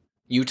 Yeah,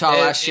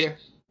 last year.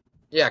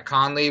 Yeah,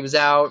 Conley was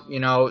out.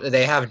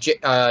 They have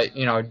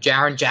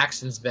Jaren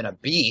Jackson's been a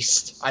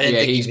beast. I didn't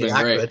think he's he'd be been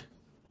that great. good.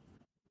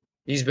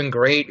 He's been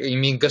great. I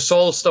mean,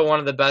 Gasol's still one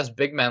of the best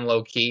big men,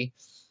 low key.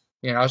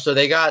 So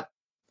they got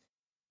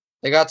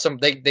some.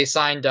 They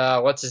signed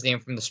what's his name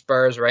from the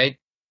Spurs, right?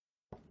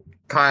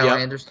 Kyle Yep.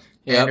 Anderson.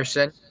 Yep.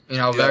 Anderson,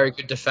 very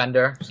good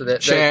defender. So they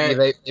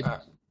pride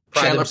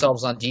Chandler-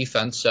 themselves on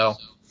defense. So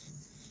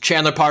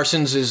Chandler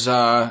Parsons is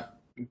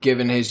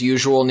given his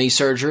usual knee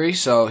surgery,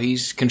 so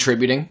he's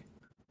contributing.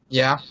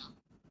 yeah,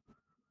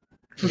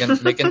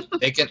 making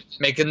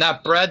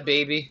that bread,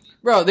 baby.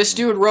 Bro, this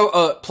dude wrote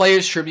a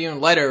Players Tribune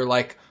letter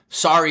like,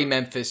 "Sorry,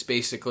 Memphis,"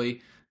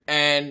 basically,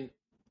 and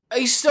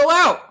he's still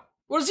out.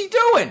 What is he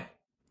doing?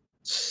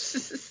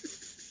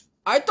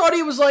 I thought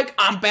he was like,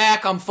 "I'm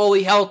back, I'm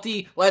fully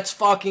healthy, let's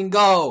fucking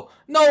go."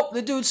 Nope,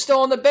 the dude's still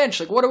on the bench.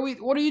 Like, what are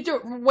you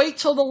doing? Wait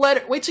till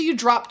you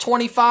drop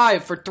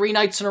 25 for 3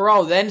 nights in a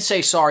row, then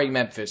say sorry,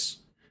 Memphis.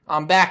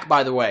 I'm back,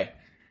 by the way.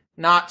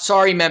 Not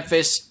sorry,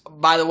 Memphis.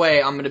 By the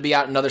way, I'm going to be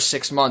out another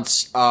 6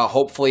 months.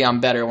 Hopefully I'm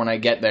better when I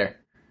get there.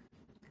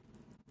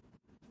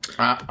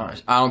 I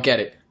don't get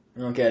it.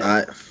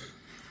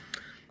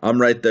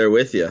 I'm right there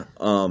with you.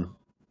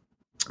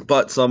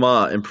 But some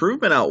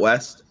improvement out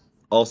west.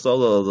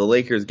 Also, the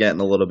Lakers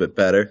getting a little bit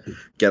better,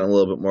 getting a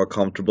little bit more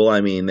comfortable.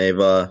 I mean,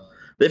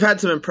 they've had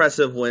some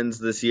impressive wins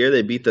this year.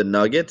 They beat the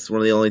Nuggets,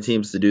 one of the only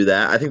teams to do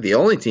that. I think the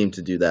only team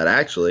to do that,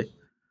 actually.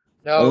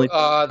 No,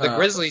 the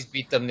Grizzlies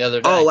beat them the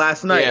other day. Oh,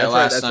 last night. Yeah, That's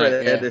last right. night,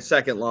 They had their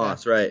second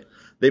loss, right.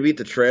 They beat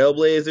the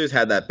Trailblazers,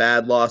 had that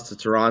bad loss to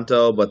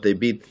Toronto, but they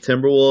beat the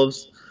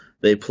Timberwolves.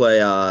 They play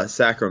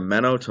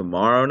Sacramento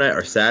tomorrow night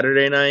or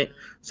Saturday night.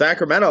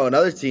 Sacramento,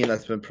 another team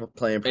that's been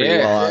playing pretty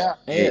well.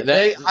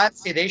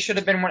 They should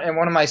have been in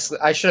one of my.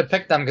 I should have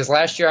picked them because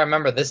last year I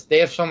remember this. They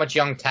have so much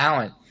young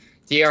talent.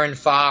 De'Aaron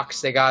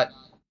Fox. They got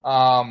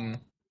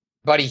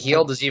Buddy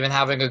Hield is even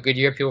having a good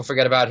year. People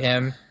forget about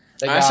him.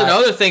 That's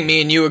another thing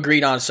me and you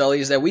agreed on, Sully,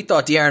 is that we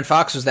thought De'Aaron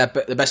Fox was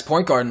the best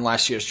point guard in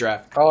last year's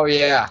draft. Oh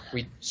yeah,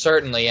 we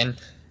certainly, and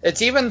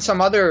it's even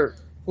some other.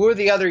 Who are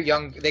the other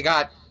young? They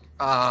got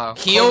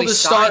Hield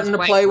is starting to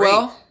play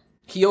well.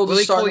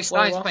 Willie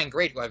Cauley-Stein's playing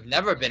great, who I've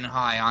never been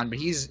high on, but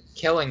he's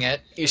killing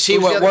it. You see,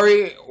 what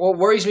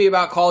worries me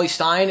about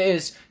Cauley-Stein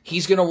is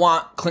he's going to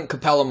want Clint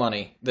Capella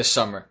money this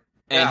summer,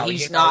 and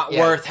he's not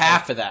worth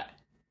half of that.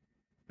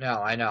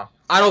 No, I know.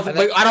 I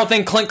don't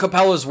think Clint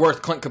Capella is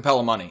worth Clint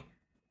Capella money.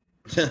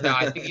 No,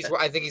 I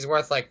think he's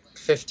worth like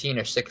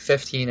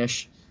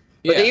 15-ish.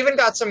 But they even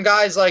got some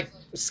guys like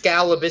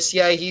Skal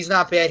Labissiere. He's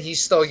not bad.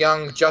 He's still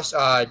young.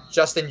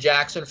 Justin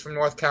Jackson from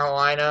North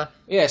Carolina.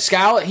 Yeah,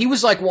 Skal. He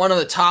was like one of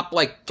the top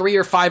 3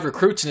 or 5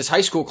 recruits in his high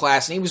school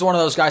class, and he was one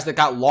of those guys that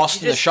got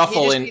lost in the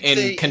shuffle in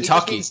Kentucky. He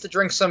just needs to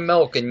drink some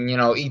milk and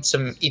eat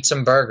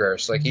some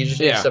burgers. Like he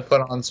just needs to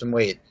put on some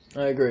weight.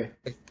 I agree.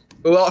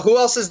 Who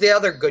else is the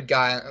other good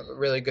guy? A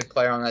really good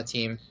player on that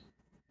team.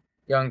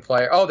 Young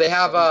player. Oh, they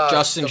have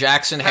Justin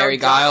Jackson, Harry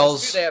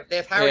Giles. They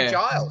have Harry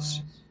Giles.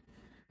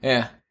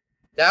 Yeah.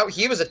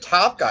 He was a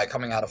top guy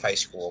coming out of high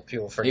school.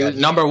 People forget. He was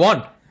number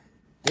 1.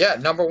 Yeah,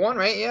 number 1,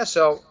 right? Yeah,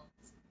 so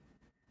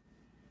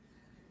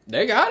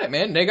they got it,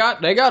 man. They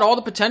got all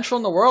the potential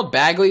in the world.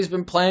 Bagley's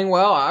been playing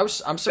well.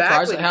 I'm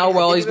surprised at how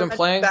well he's been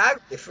playing.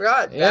 Bagley, I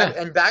forgot. Yeah.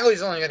 And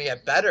Bagley's only going to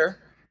get better.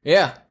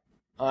 Yeah.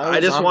 I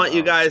just want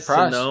you guys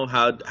to know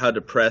how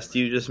depressed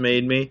you just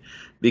made me,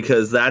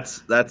 because that's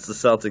the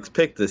Celtics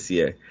pick this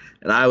year,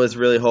 and I was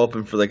really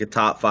hoping for a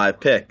top 5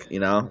 pick,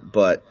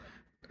 but.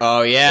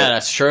 Oh yeah,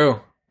 that's true.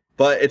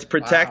 But it's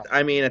protect. Wow.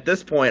 I mean, at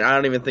this point, I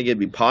don't even think it'd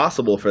be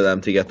possible for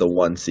them to get the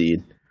 1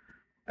 seed.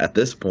 At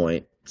this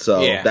point,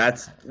 so Yeah.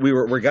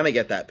 we're gonna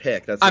get that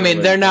pick. That's the I only mean,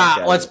 way they're to look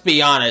not. at Let's it.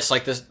 be honest.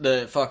 Like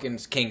the fucking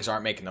Kings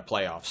aren't making the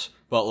playoffs.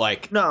 But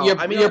like, No, you're,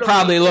 I mean, I you're don't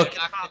probably think look. they're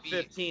top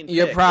 15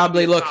 You're pick.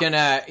 probably It'll be a top looking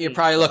at. 15, You're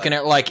probably looking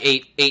at like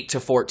 8 to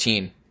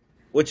 14.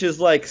 which is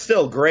like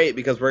still great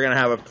because we're gonna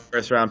have a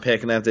first round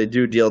pick, and if they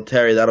do deal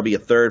Terry, that'll be a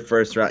third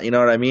first round. You know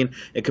what I mean?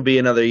 It could be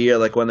another year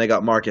like when they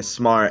got Marcus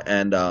Smart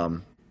and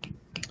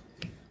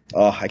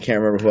I can't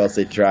remember who else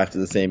they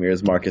drafted the same year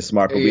as Marcus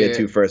Smart, but we had Yeah.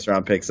 2 first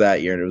round picks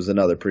that year, and it was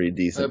another pretty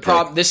decent.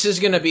 pick. This is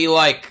gonna be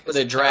like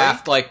the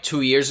draft like 2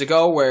 years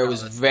ago, where it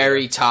was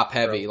very top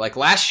heavy. Like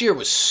last year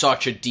was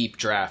such a deep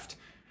draft.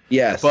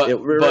 Yes, but- it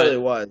really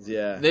was.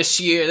 Yeah. This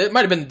year, it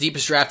might have been the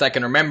deepest draft I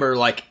can remember,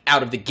 like,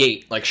 out of the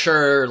gate. Like,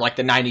 sure, like,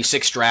 the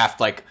 96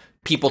 draft, like,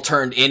 people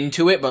turned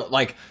into it, but,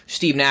 like,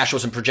 Steve Nash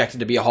wasn't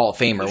projected to be a Hall of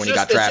Famer when he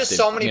got drafted. There's just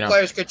so many you know?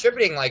 players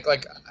contributing. Like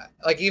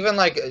even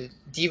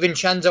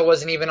DiVincenzo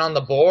wasn't even on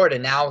the board,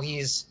 and now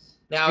he's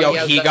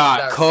He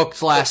got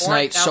cooked last before-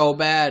 night now- so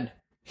bad.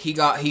 He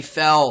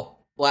fell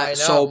I know.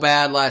 so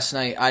bad last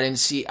night. I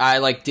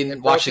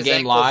didn't watch the his game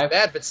ankles live.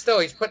 bad, but still,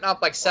 he's putting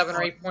up like 7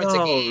 or 8 points a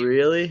Oh, game.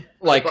 really?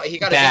 Like, He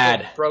got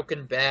bad. his ankle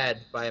broken bad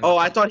by him. Oh,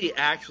 I thought he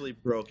actually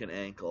broke an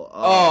ankle.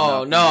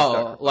 Oh, he no.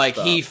 got Like,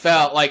 crossed he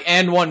fell, like,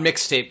 and one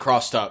mixtape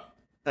crossed up.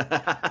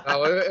 up.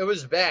 Oh, it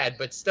was bad,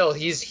 but still,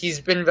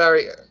 he's been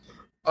very.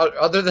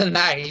 Other than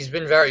that, he's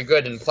been very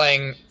good in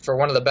playing for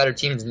one of the better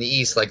teams in the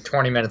East, like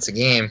 20 minutes a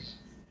game.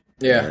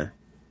 Yeah,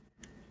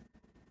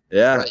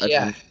 But I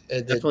yeah,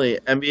 think definitely.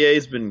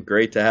 NBA's been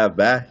great to have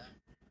back.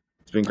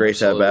 It's been great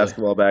Absolutely. to have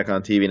basketball back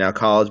on TV. Now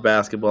college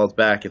basketball's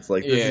back. It's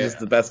like this Yeah. is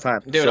the best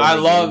time. Dude, So I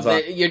many love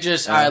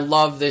games on. I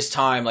love this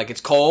time. Like,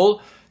 it's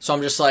cold, so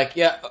I'm just like,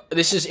 yeah,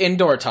 this is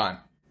indoor time.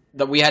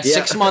 That we had Yeah.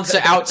 6 months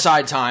of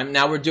outside time.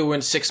 Now we're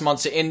doing 6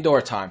 months of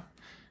indoor time.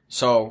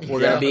 So we're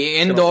gonna be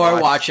Gonna indoor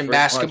watch watching pretty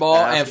much basketball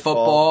and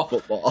football,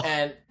 football.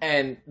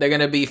 and they're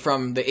gonna be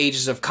from the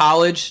ages of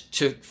college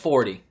to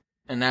 40,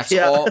 and that's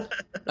Yeah. all.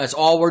 That's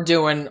all we're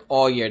doing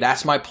all year.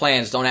 That's my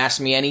plans. Don't ask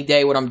me any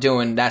day what I'm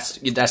doing. That's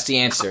the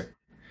answer.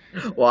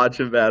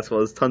 Watching basketball.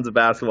 There's tons of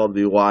basketball to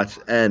be watched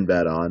and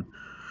bet on.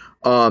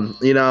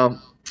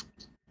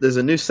 There's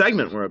a new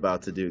segment we're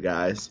about to do,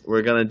 guys.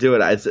 We're gonna do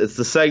it. It's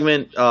the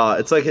segment.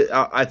 It's like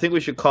I think we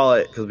should call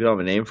it, because we don't have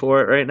a name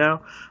for it right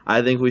now.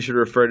 I think we should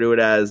refer to it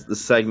as the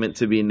segment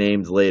to be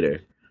named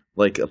later,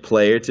 like a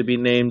player to be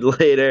named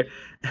later,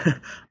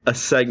 a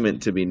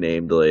segment to be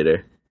named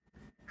later.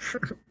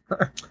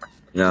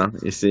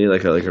 You see,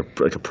 like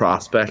a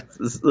prospect.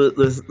 This.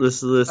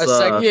 A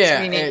segment yeah,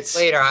 to be named it's-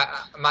 later.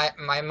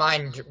 My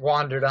mind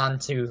wandered on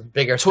to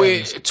bigger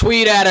things.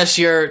 Tweet at us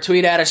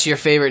your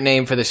favorite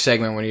name for this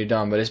segment when you're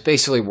done. But it's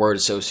basically word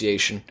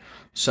association.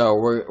 So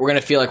we're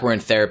gonna feel like we're in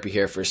therapy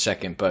here for a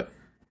second, but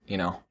you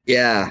know.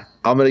 Yeah,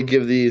 I'm gonna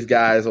give these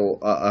guys. I'm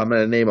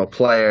gonna name a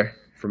player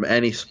from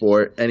any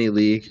sport, any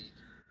league,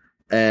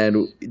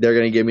 and they're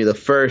gonna give me the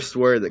first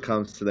word that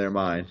comes to their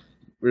mind.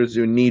 We're just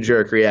doing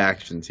knee-jerk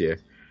reactions here.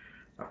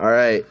 All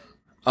right.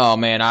 Oh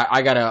man,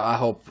 I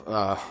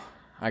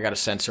gotta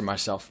censor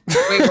myself.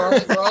 Wait,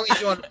 we're only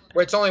doing.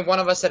 It's only one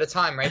of us at a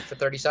time, right? For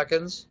 30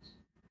 seconds.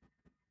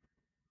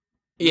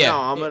 Yeah. No,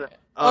 I'm gonna.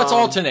 Let's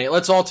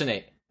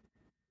alternate.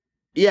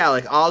 Yeah,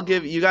 like I'll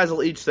give you guys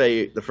will each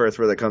say the first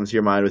word that comes to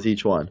your mind with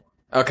each one.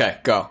 Okay,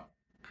 go.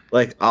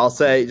 Like I'll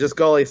say, just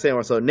go like say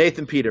one. So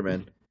Nathan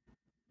Peterman,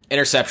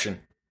 Interception.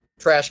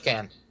 Trash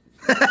can.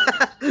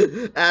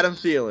 Adam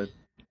Thielen,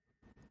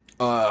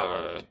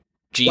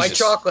 Jesus. White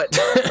chocolate.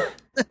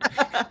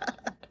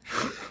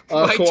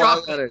 White Kawhi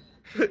chocolate. Leonard,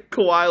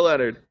 Kawhi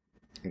Leonard,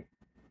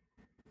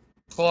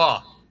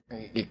 Claw.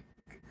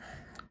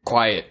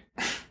 Quiet.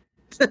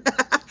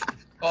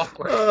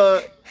 Awkward.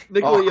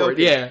 Nikola Awkward. Jokic,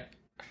 Yeah.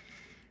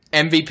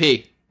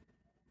 MVP.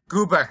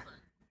 Goober.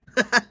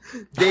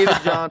 David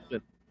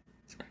Johnson,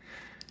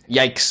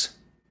 Yikes.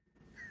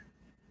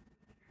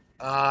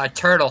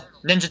 Turtle.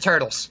 Ninja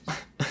Turtles.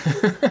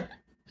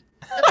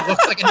 He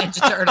looks like a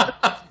Ninja Turtle.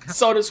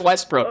 So does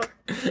Westbrook.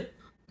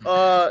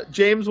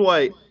 James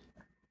White,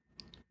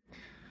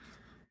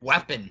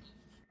 Weapon.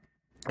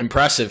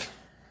 Impressive.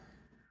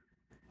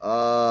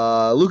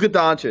 Luka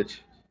Doncic,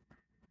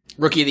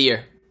 Rookie of the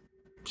year.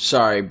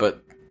 Sorry,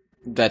 but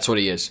that's what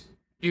he is.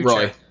 Future.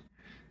 Roy.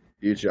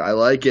 Future. I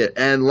like it.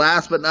 And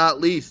last but not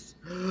least,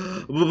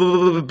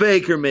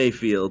 Baker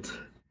Mayfield.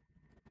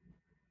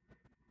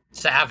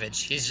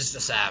 Savage. He's just a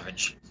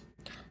savage.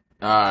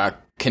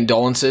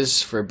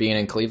 Condolences for being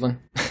in Cleveland.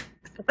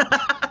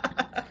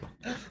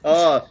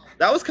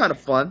 That was kind of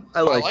fun.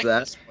 I liked like that.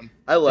 this one.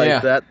 I liked Yeah.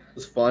 that. It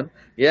was fun.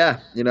 Yeah,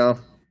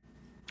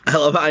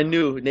 I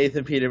knew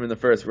Nathan Peterman the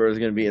first word was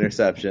going to be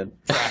interception.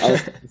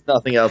 There's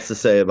nothing else to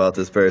say about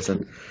this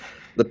person.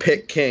 The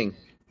pick king.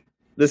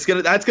 That's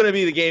gonna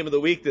be the game of the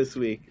week this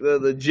week.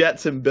 The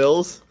Jets and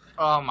Bills.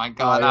 Oh my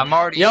god. Oh, I'm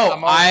already. Yo,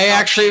 I'm already I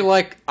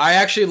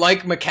actually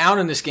like McCown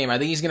in this game. I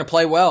think he's gonna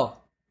play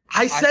well.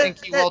 I said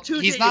think he that will. too.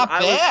 He's Jacob.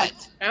 not bad.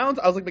 I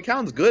was like,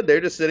 McCown's good.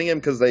 They're just sitting him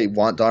because they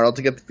want Darnold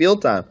to get the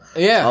field time.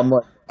 Yeah.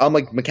 I'm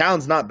like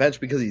McCown's not benched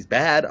because he's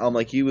bad. I'm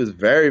like, he was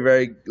very,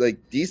 very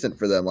decent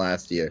for them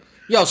last year.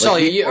 Yo,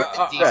 Sully, He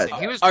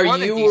was more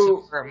than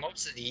decent for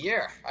most of the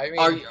year. I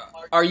mean,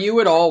 are you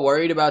at all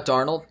worried about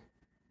Darnold?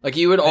 Like,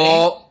 you at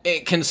all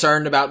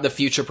concerned about the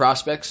future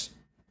prospects?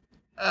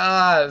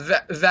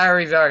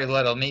 very, very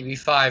little. Maybe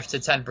 5 to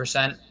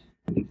 10%.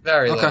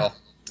 Very little.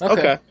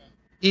 Okay.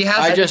 He has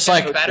I just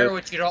been like better,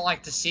 which you don't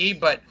like to see,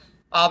 but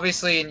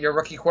obviously in your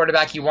rookie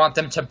quarterback, you want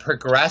them to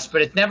progress,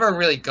 but it never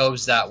really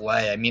goes that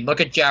way. I mean,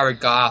 look at Jared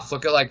Goff.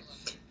 Look at, like,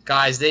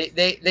 guys.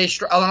 A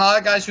lot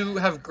of guys who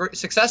have great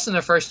success in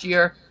their first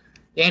year,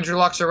 Andrew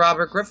Lucks or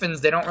Robert Griffins,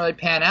 they don't really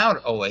pan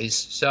out always.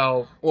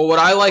 So, well, what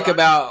I like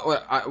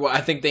about I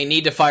think they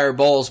need to fire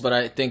Bowles, but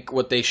I think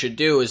what they should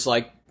do is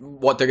like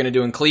what they're going to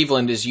do in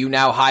Cleveland is you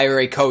now hire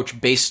a coach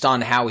based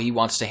on how he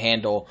wants to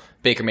handle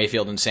Baker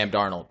Mayfield and Sam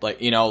Darnold.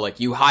 Like, you know, like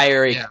you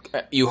hire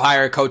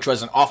a coach who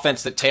has an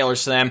offense that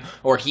tailors to them,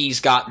 or he's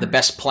got the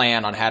best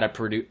plan on how to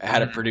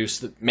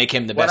produce, make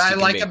him the best. What I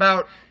like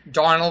about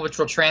Darnold, which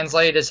will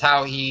translate, is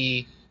how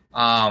he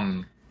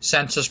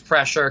senses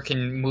pressure,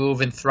 can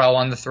move and throw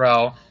on the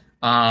throw,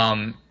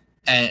 and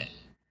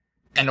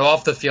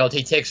off the field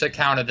he takes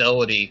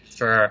accountability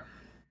for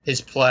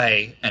his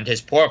play and his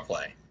poor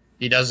play.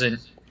 He doesn't.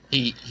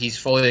 He's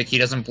fully like, he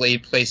doesn't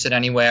place it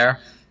anywhere.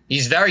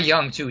 He's very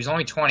young too. He's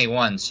only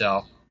 21,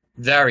 so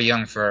very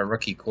young for a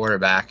rookie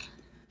quarterback.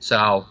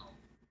 So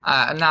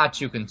I'm not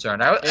too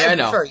concerned. I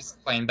prefer he's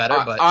playing better,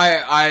 but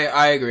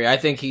I agree. I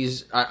think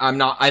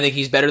I think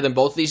he's better than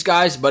both these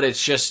guys. But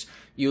it's just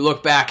you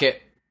look back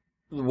at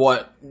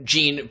what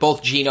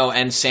both Geno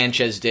and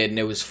Sanchez did, and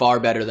it was far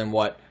better than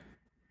what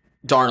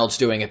Darnold's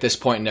doing at this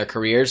point in their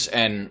careers.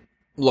 And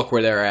look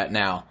where they're at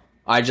now.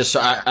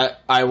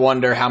 I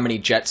wonder how many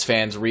Jets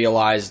fans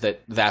realize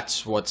that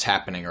that's what's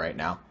happening right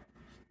now.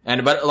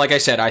 But like I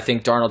said, I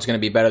think Darnold's going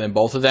to be better than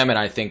both of them, and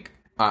I think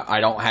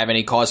I don't have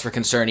any cause for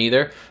concern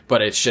either.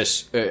 But it's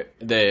just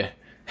the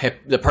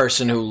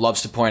person who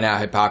loves to point out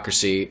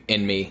hypocrisy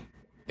in me.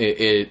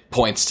 It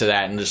points to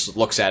that and just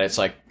looks at it. It's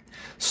like,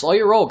 slow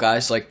your roll,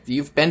 guys. Like,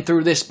 you've been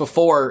through this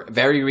before,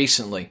 very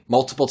recently,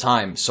 multiple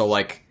times. So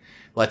like,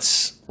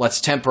 let's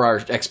temper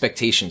our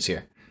expectations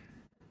here.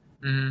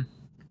 Mm-hmm.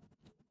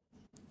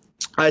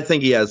 I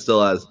think he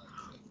still has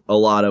a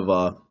lot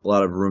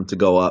of room to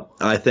go up.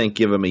 I think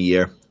give him a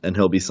year and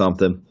he'll be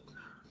something.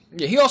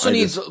 Yeah, he also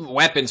needs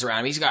weapons around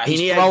him. He's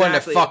throwing to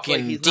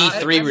fucking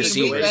D3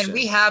 receivers. And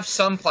we have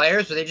some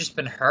players, but they've just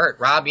been hurt.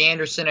 Robbie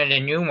Anderson and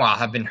Enunwa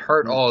have been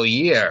hurt all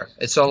year.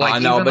 So like, I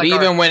know, but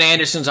even when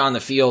Anderson's on the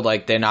field,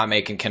 like, they're not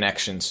making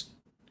connections.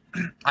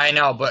 I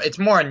know, but it's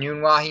more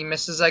Enunwa he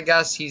misses, I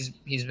guess. He's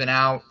been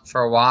out for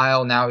a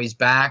while. Now he's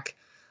back.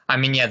 I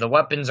mean, yeah, the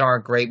weapons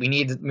aren't great. We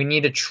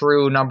need a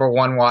true number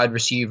one wide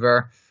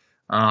receiver.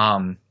 We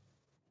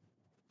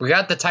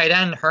got the tight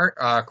end,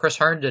 Chris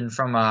Herndon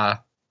from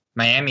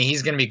Miami.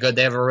 He's going to be good.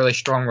 They have a really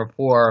strong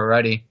rapport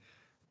already,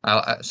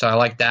 so I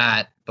like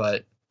that.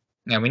 But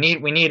yeah, we need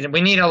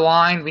a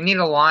line. We need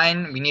a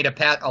line. We need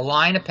a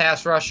line, a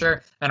pass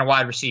rusher, and a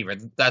wide receiver.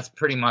 That's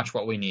pretty much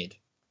what we need.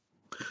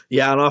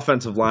 Yeah, an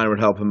offensive line would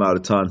help him out a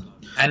ton.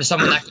 And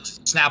someone that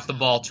could snap the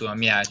ball to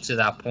him. Yeah, to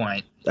that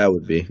point. That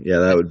would be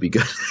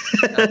good.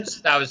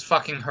 that was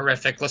fucking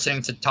horrific.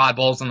 Listening to Todd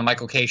Bowles on the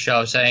Michael Kay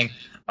show saying,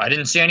 "I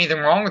didn't see anything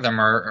wrong with him,"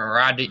 or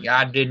I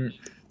didn't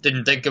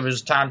think it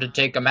was time to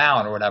take him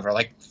out, or whatever.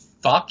 Like,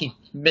 fuck, he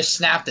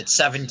missnapped it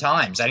 7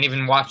 times. I didn't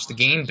even watch the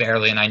game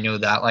barely, and I knew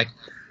that. Like,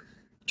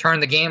 turn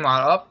the game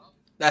on up.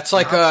 That's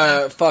like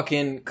a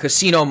fucking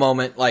casino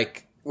moment,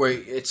 like, where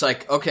it's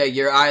like, okay,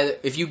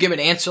 if you give an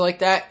answer like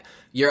that,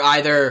 you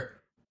either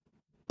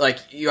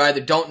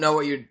don't know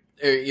what you're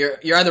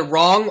either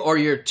wrong or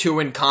you're too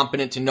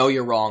incompetent to know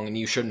you're wrong and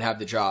you shouldn't have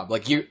the job.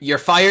 Like, you're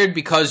fired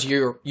because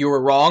you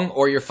were wrong,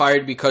 or you're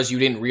fired because you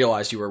didn't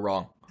realize you were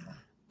wrong.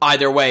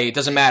 Either way, it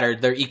doesn't matter.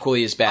 They're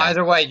equally as bad.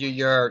 Either way,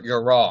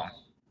 you're wrong.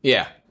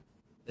 Yeah,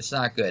 it's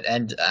not good.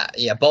 And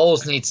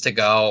Bowles needs to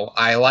go.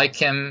 I like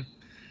him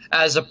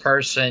as a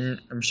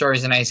person. I'm sure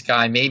he's a nice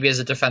guy. Maybe as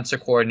a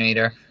defensive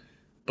coordinator,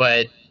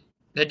 but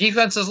the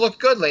defense has looked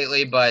good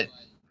lately. But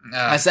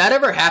has that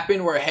ever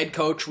happened where a head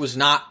coach was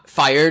not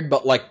fired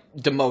but like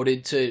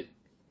demoted to?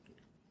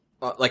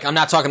 Like, I'm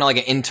not talking to like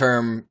an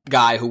interim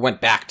guy who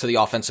went back to the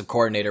offensive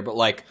coordinator, but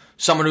like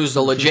someone who's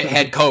the legit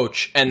head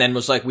coach and then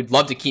was like, "We'd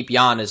love to keep you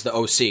on as the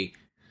OC."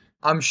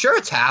 I'm sure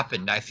it's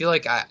happened. I feel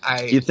like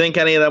I. Do you think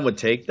any of them would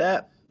take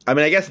that? I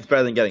mean, I guess it's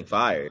better than getting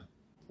fired.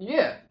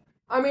 Yeah,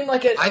 I mean,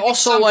 like, I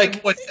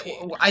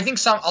think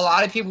a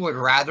lot of people would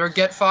rather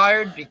get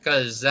fired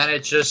because then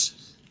it's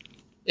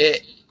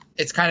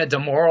kind of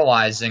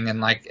demoralizing and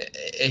like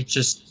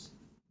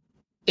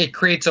it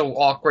creates an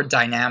awkward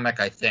dynamic.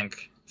 I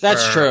think.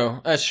 That's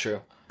true.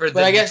 But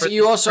I guess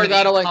you also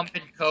gotta like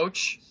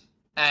coach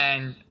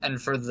and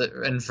for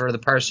the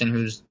person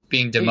who's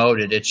being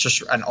demoted, it's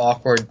just an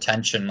awkward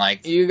tension.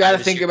 Like, you gotta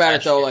think about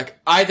it though. Like,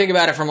 I think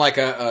about it from like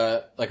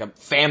a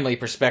family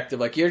perspective.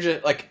 Like, you're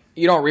just like,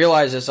 you don't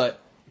realize as a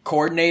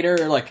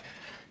coordinator, like,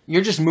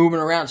 you're just moving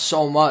around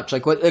so much.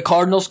 Like, what the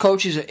Cardinals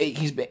coach,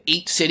 he's been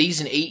 8 cities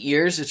in 8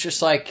 years. It's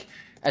just like,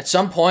 at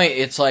some point,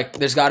 it's like,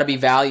 there's got to be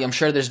value. I'm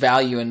sure there's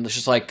value in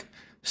just like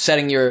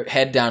setting your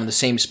head down in the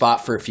same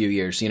spot for a few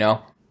years, you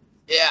know?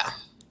 Yeah,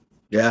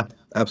 Yeah,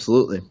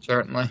 absolutely.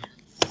 certainly.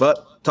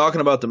 But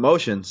talking about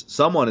demotions,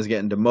 someone is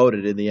getting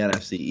demoted in the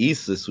NFC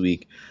East this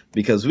week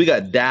because we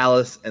got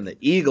Dallas and the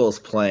Eagles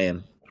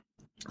playing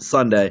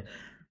Sunday.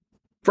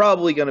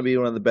 Probably going to be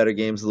one of the better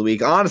games of the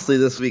week. Honestly,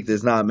 this week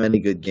there's not many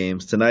good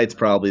games. Tonight's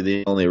probably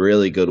the only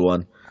really good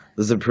one.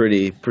 This is a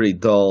pretty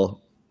dull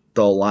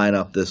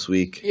lineup this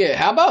week. Yeah,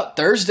 how about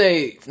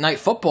Thursday night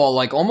football,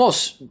 like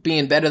almost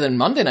being better than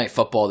Monday night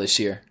football this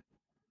year?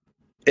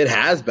 It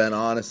has been,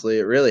 honestly.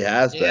 It really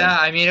has been. Yeah,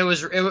 I mean,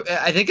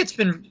 I think it's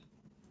been.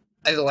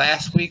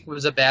 Last week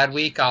was a bad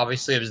week.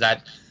 Obviously, it was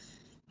that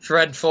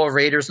dreadful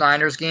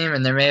Raiders-Niners game,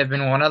 and there may have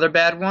been one other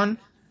bad one.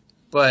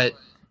 But,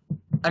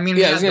 I mean...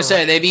 Yeah, I was going to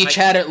say, they've each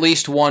had at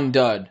least one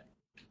dud.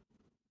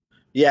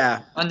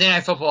 Yeah. Monday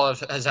Night Football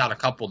has had a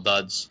couple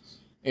duds.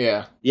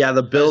 Yeah. Yeah,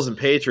 the Bills and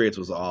Patriots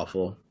was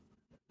awful.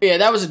 Yeah,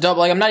 that was a dub.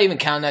 Like, I'm not even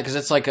counting that because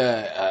it's like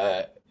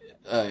at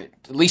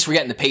least we're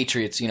getting the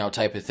Patriots,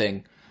 type of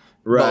thing.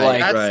 Right,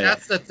 like,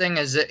 That's the thing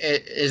is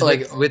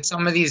like, with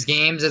some of these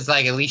games, it's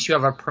like at least you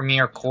have a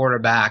premier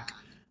quarterback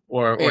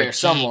or team,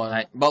 someone.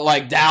 right? But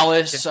like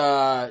Dallas,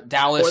 Or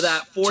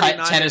that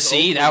 49ers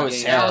Tennessee, that was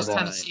game. terrible.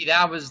 Dallas, Tennessee,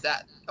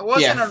 it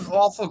wasn't an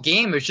awful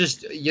game. It's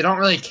just you don't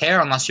really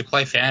care unless you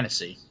play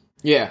fantasy.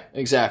 Yeah,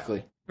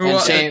 exactly.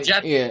 Well,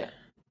 And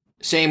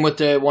same with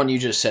the one you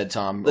just said,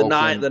 Tom. The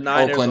Niners,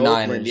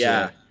 Niners,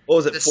 yeah. What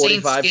was it, The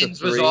 45 to Saints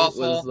 3? was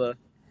awful. The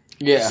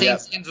Yeah.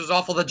 Saints was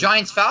awful. The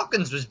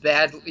Giants-Falcons was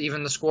bad.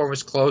 Even the score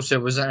was close.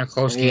 It wasn't a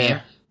close game.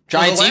 Yeah.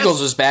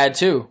 Giants-Eagles was bad,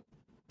 too.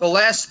 The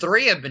last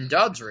 3 have been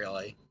duds,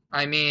 really.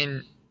 I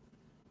mean,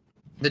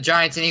 the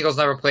Giants and Eagles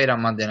never played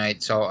on Monday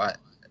night, so... I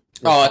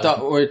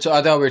thought we were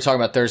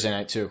talking about Thursday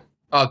night, too.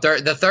 Oh,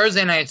 the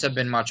Thursday nights have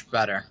been much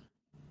better.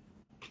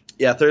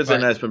 Yeah, Thursday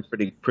night's been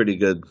pretty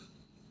good.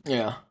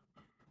 Yeah.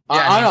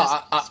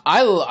 I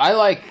I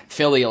like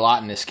Philly a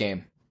lot in this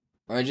game.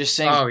 I just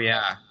think Oh,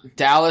 yeah.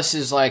 Dallas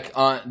is like,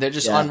 they're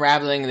just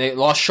unraveling. They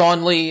lost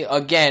Sean Lee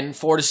again,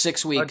 4 to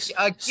 6 weeks.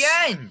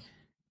 Again!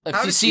 If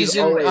the He's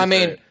season, always I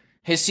mean, hurt.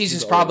 his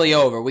season's probably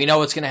over. We know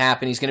what's going to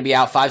happen. He's going to be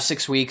out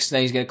 5-6 weeks,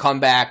 then he's going to come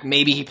back.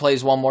 Maybe he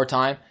plays one more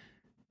time.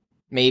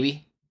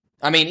 Maybe.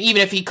 I mean,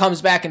 even if he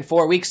comes back in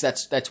 4 weeks,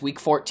 that's week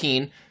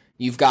 14.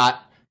 You've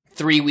got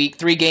 3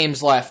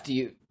 games left.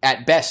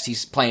 At best,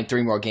 he's playing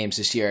 3 more games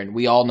this year, and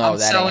we all know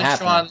that ain't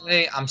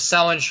happening. I'm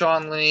selling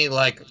Sean Lee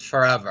like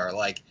forever.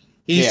 Like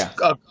he's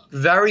a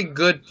very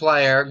good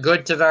player,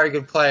 good to very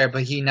good player,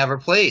 but he never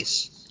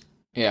plays.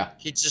 Yeah.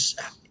 He just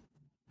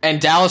And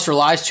Dallas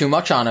relies too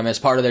much on him as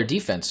part of their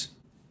defense.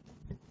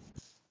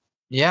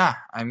 Yeah,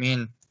 I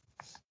mean,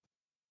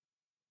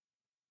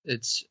 I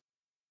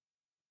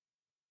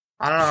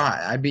don't know.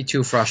 I'd be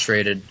too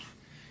frustrated.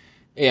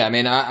 Yeah, I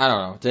mean, I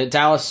don't know.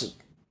 Dallas,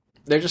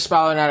 they're just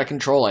spiraling out of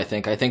control, I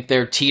think. I think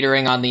they're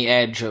teetering on the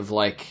edge of,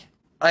 like,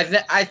 I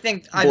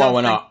think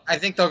blowing up. I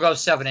think they'll go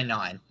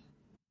 7-9.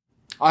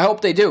 I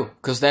hope they do,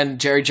 because then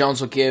Jerry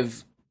Jones will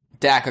give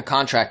Dak a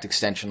contract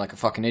extension like a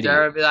fucking idiot.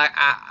 They'll be like,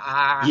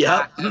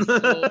 Yep.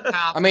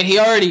 I mean, he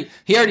already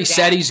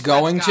said he's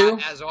going to.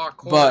 As our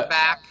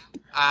quarterback,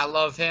 I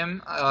love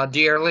him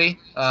dearly.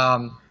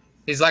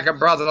 He's like a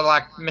brother,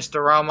 like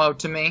Mr. Romo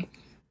to me.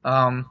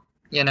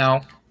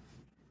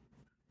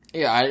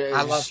 Yeah,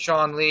 I love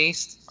Sean Lee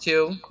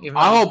too.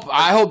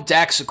 I hope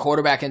Dak's a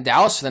quarterback in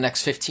Dallas for the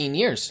next 15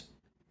 years.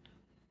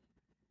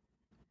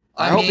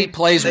 I hope he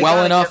plays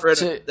well enough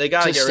to They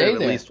gotta to get stay rid of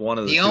there. at least one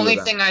of the The two only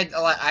of them. thing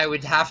I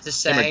would have to Him or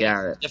say,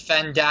 Garrett.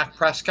 defend Dak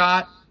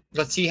Prescott.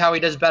 Let's see how he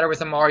does better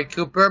with Amari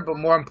Cooper. But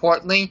more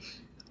importantly,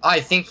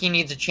 I think he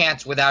needs a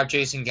chance without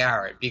Jason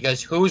Garrett.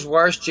 Because who's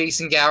worse,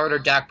 Jason Garrett or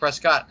Dak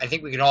Prescott? I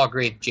think we can all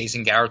agree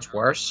Jason Garrett's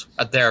worse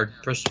at their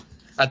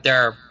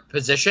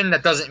position.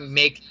 That doesn't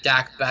make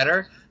Dak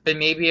better. But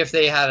maybe if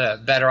they had a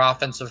better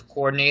offensive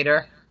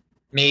coordinator,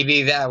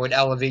 maybe that would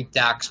elevate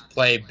Dak's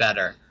play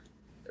better.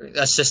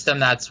 A system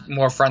that's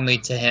more friendly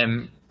to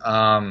him.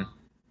 I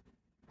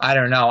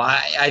don't know.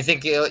 I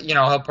think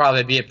he'll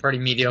probably be a pretty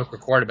mediocre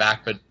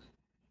quarterback, but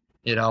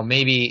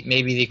maybe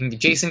they can.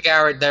 Jason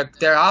Garrett,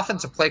 their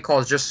offensive play call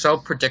is just so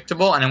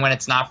predictable, and when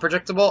it's not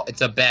predictable,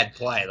 it's a bad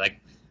play.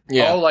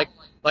 We're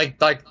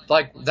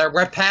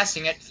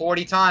passing it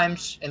 40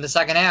 times in the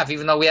second half,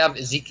 even though we have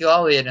Ezekiel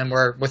Elliott and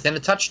we're within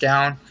a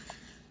touchdown.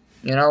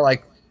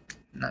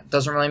 That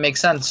doesn't really make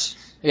sense.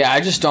 Yeah,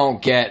 I just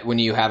don't get when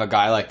you have a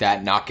guy like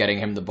that not getting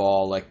him the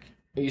ball. Like,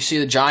 you see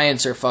the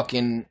Giants are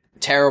fucking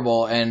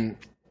terrible, and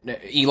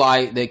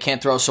Eli, they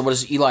can't throw. So what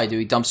does Eli do?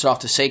 He dumps it off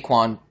to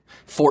Saquon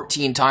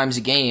 14 times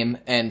a game,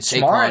 and Saquon...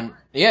 Smart.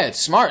 Yeah, it's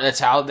smart.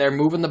 That's how they're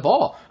moving the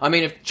ball. I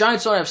mean, if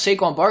Giants don't have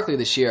Saquon Barkley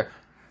this year,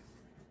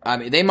 I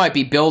mean, they might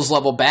be Bills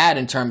level bad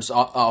in terms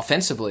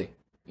offensively,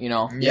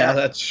 Yeah,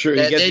 that's true.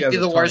 They'd be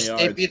the worst.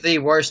 They'd be the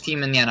worst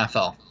team in the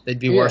NFL. They'd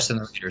be worse than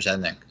the Raiders, I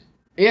think.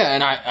 Yeah,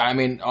 and I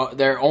mean,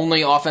 their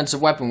only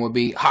offensive weapon would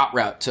be hot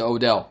route to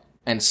Odell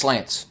and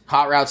slants.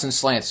 Hot routes and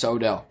slants to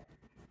Odell.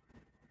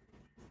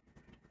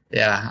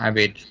 Yeah, I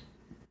mean,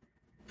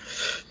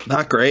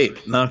 Not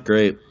great. Not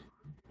great.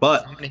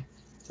 But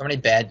so many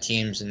bad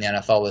teams in the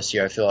NFL this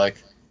year, I feel like.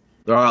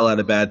 there are a lot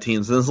of bad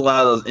teams. There's a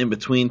lot of those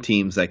in-between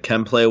teams that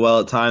can play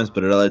well at times,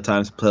 but at other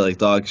times play like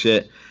dog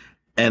shit.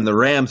 And the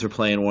Rams are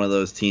playing one of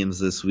those teams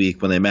this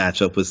week when they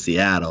match up with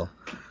Seattle.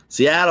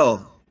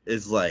 Seattle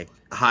is like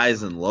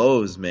highs and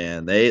lows,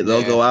 man.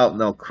 They'll go out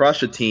and they'll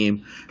crush a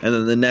team, and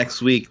then the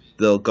next week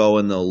they'll go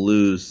and they'll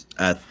lose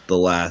at the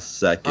last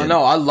second. Oh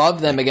no, I loved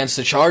them against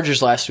the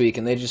Chargers last week,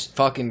 and they just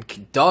fucking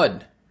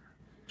dud.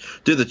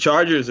 Dude, the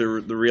Chargers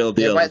are the real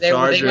deal. The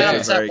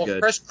Chargers are very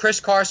good. Chris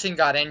Carson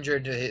got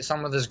injured,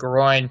 some with his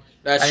groin.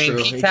 That's true.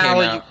 Pete He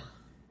Carroll, came out.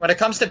 when it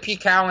comes to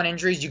Pete Carroll and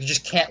injuries, you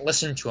just can't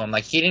listen to him.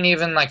 Like, he didn't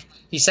even,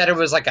 he said it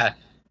was like a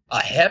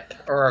hip,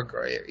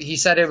 he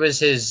said it was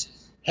his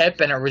hip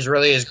and it was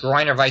really his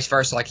groin or vice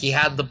versa. Like, he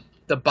had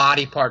the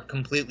body part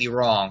completely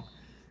wrong.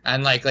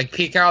 And, like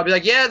Pete Carroll would be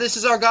like, yeah, this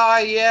is our guy,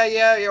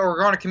 yeah, we're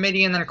going to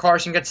committee, and then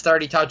Carson gets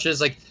 30 touches.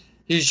 Like,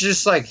 he's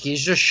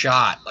just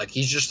shot. Like,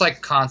 he's just,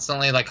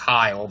 constantly,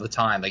 high all the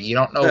time. Like, you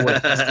don't know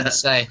what he's going to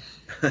say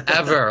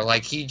ever.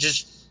 Like, he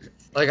just...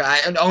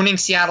 owning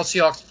Seattle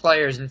Seahawks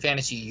players in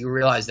fantasy, you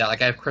realize that.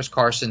 Like, I have Chris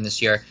Carson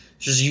this year.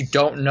 It's just you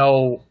don't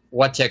know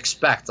what to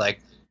expect.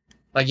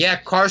 Yeah,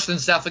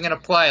 Carson's definitely going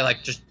to play.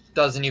 Just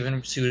doesn't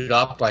even suit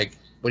up. What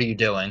are you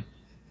doing?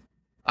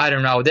 I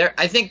don't know.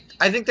 I think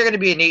they're going to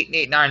be an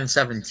 8, 9, and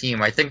 7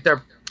 team. I think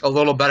they're a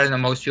little better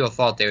than most people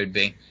thought they would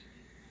be.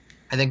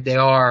 I think they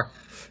are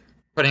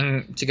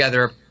putting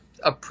together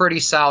a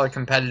pretty solid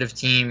competitive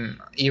team,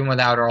 even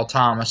without Earl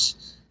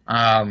Thomas.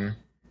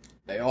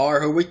 They are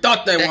who we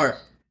thought they were.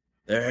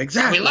 They're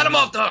exactly. We let them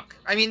off the hook.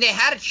 I mean, they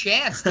had a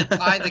chance to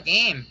tie the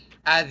game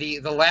at the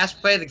last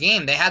play of the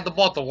game. They had the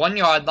ball at the 1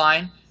 yard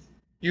line.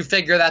 You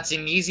figure that's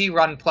an easy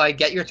run play,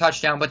 get your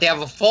touchdown, but they have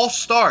a false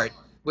start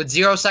with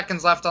 0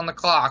 seconds left on the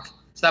clock,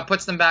 so that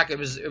puts them back. It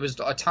was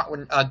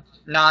a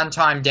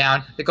non-time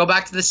down. They go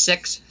back to the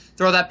 6,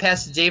 throw that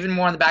pass to David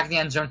Moore in the back of the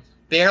end zone,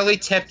 barely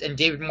tipped, and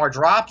David Moore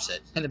drops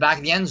it in the back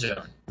of the end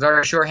zone.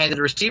 Very sure-handed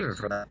receiver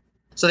for them.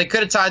 So they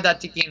could have tied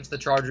that game to the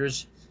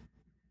Chargers,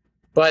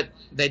 but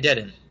they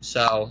didn't.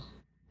 So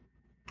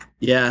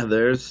Yeah,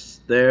 they're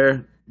just,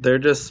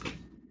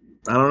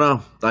 I don't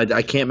know.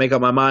 I can't make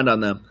up my mind on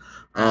them.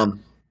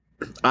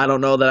 I don't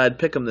know that I'd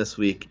pick them this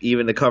week,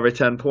 even to cover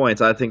 10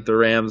 points. I think the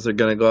Rams are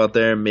going to go out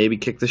there and maybe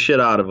kick the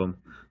shit out of them.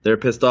 They're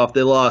pissed off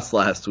they lost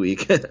last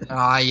week.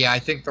 yeah, I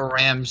think the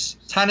Rams,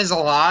 10 is a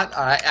lot.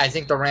 I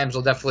think the Rams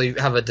will definitely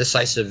have a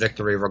decisive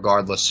victory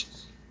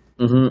regardless.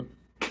 Mm-hmm.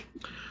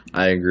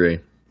 I agree.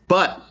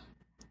 But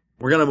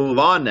we're going to move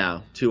on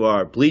now to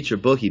our Bleacher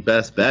Bookie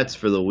best bets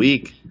for the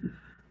week.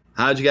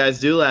 How'd you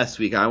guys do last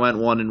week? I went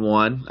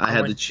 1-1. I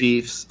had the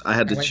Chiefs. I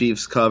had the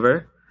Chiefs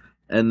cover.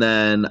 And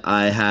then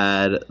I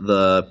had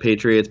the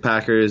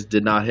Patriots-Packers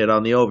did not hit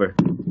on the over.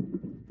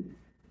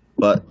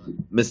 But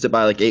missed it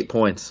by 8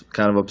 points.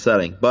 Kind of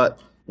upsetting. But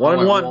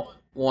 1-1.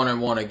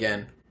 1-1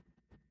 again.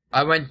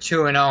 I went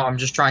 2-0. I'm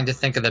just trying to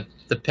think of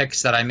the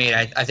picks that I made.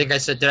 I think I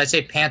said, did I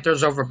say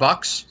Panthers over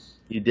Bucks?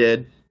 You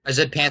did. I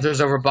said Panthers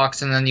over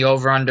Bucks, and then the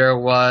over-under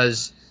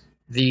was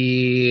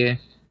You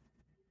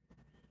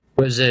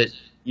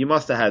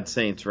must have had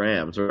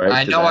Saints-Rams, right?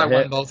 I know I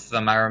won both of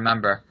them. I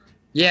remember.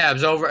 Yeah, it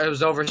was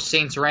over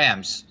Saints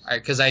Rams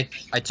because it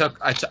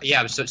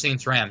was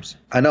Saints Rams.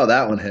 I know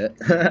that one hit.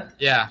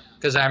 Yeah,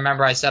 because I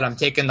remember I said I'm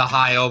taking the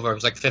high over.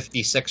 It was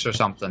 56 or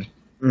something.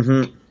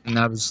 Mm-hmm. And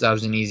that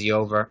was an easy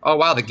over. Oh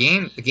wow, the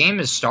game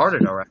has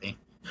started already.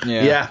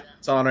 Yeah,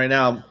 it's on right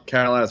now.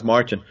 Carolina's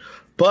marching.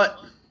 But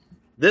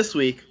this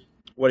week,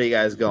 what are you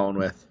guys going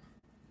with?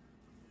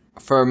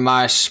 For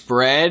my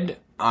spread,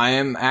 I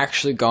am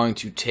actually going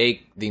to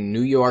take the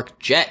New York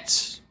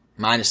Jets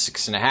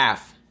 -6.5.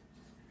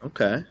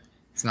 Okay.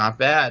 It's not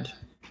bad.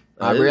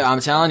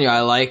 I'm telling you,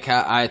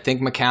 I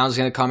think McCown's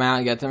going to come out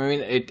and get them. I mean,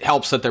 it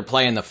helps that they're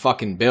playing the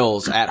fucking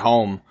Bills at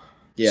home.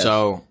 Yes.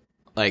 So,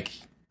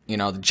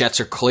 the Jets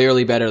are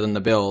clearly better than the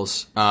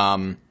Bills.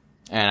 And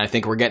I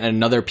think we're getting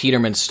another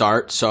Peterman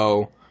start.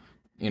 So,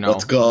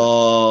 let's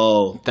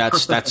go.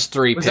 That's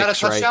 3 Was picks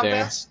that a right touchdown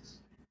there. pass?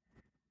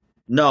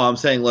 No, I'm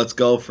saying let's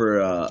go for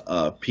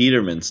a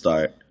Peterman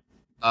start.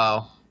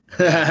 Oh.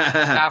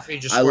 Caffrey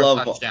just scored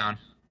a touchdown.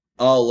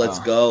 Oh, let's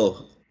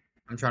go.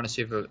 I'm trying to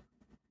see if it...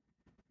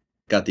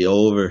 Got the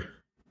over.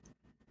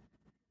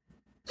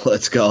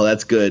 Let's go.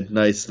 That's good.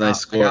 Nice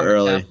score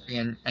early.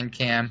 And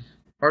Cam.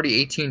 Already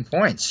 18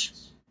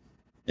 points.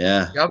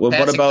 Yeah. Yep,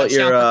 What about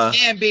your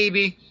Cam,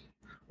 baby.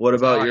 What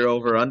about your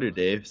over/under,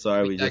 Dave?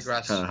 Sorry, we just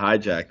digress. kind of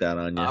hijacked that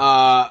on you.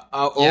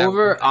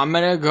 Over. I'm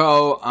gonna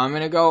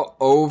go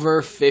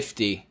over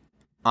 50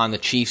 on the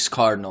Chiefs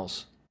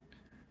Cardinals.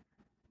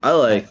 I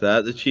like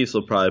that. The Chiefs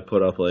will probably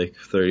put up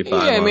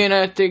 35. Yeah, I mean,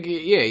 I think,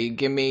 you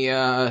give me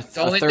a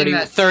 30,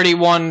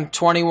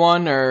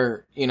 31-21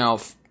 or,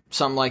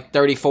 something like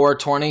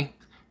 34-20.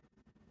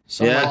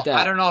 Something Yeah. like that.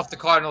 I don't know if the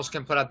Cardinals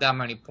can put up that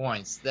many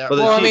points. Well, the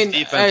Well, I Chiefs' mean,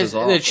 defense is the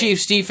awful.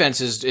 Chiefs'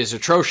 defense is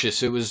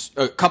atrocious. It was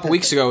a couple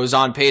weeks ago. It was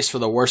on pace for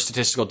the worst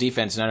statistical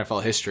defense in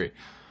NFL history.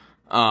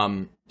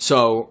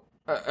 So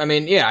I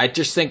mean, yeah, I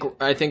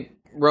think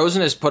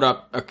Rosen has put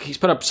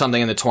up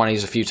something in the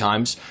 20s a few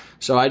times.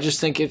 So I just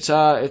think it's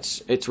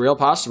real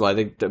possible. I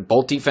think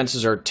both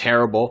defenses are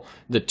terrible.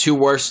 The two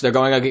worst, they're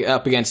going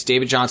up against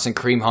David Johnson,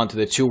 Kareem Hunt,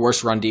 the two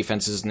worst run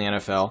defenses in the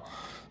NFL.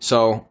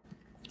 So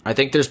I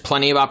think there's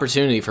plenty of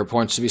opportunity for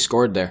points to be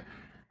scored there.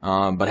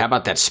 But how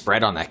about that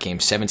spread on that game?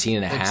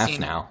 17.5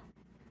 now.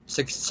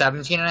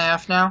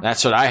 17.5 now?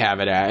 That's what I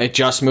have it at. It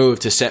just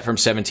moved to set from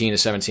 17 to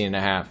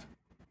 17.5.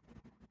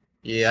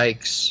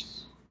 Yikes.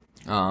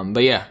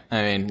 But yeah,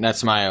 I mean,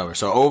 that's my over.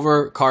 So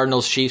over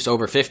Cardinals, Chiefs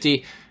over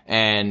 50,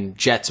 and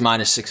Jets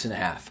minus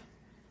 6.5.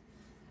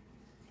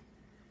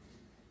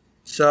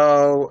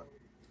 So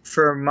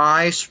for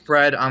my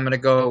spread, I'm going to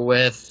go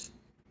with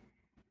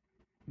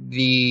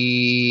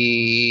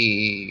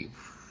the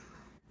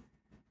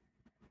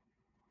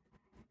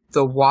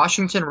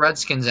Washington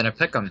Redskins in a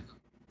pick'em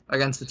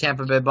against the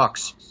Tampa Bay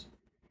Bucks.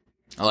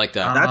 I like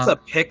that. That's a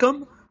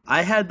pick'em?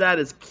 I had that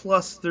as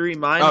 +3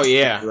 minus. Oh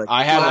yeah, Like,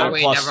 I have Oh, it at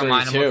wait, plus never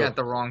mind. I'm 32. looking at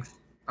the wrong.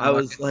 I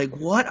was like,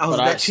 what? But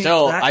I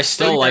still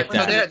like So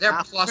that. they're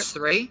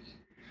 +3.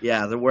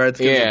 Yeah, the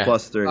Redskins Yeah. are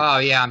 +3. Oh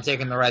yeah, I'm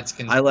taking the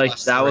Redskins. I like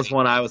plus that was 3.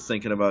 one I was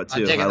thinking about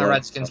too. I'm taking I the like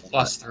Redskins that.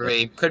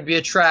 +3. Could be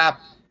a trap.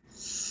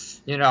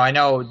 You know, I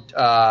know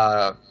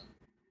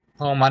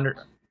home under.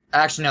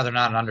 Actually, no, they're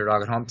not an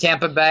underdog at home.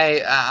 Tampa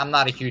Bay, I'm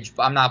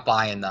not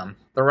buying them.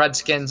 The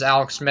Redskins,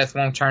 Alex Smith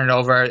won't turn it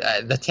over.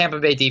 The Tampa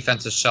Bay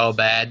defense is so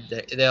bad.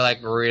 They're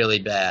like really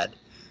bad.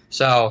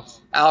 So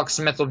Alex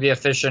Smith will be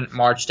efficient,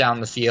 march down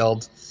the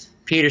field.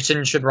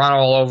 Peterson should run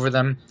all over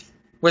them.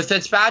 With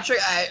Fitzpatrick,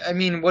 I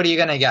mean, what are you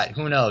going to get?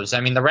 Who knows? I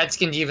mean, the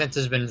Redskins defense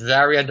has been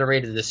very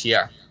underrated this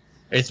year.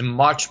 It's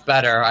much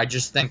better. I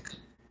just think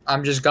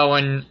I'm just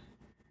going,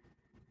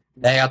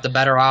 they got the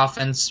better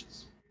offense,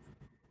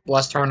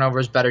 less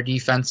turnovers, better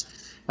defense.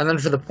 And then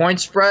for the point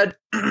spread,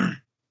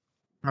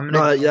 I'm going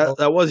to Yeah,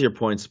 that was your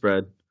point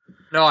spread.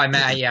 No, I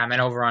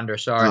meant over under,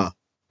 sorry. Oh.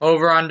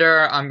 Over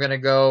under, I'm going to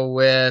go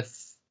with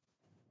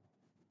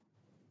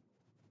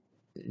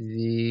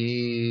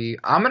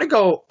I'm going to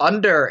go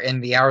under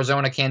in the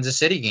Arizona Kansas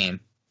City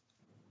game.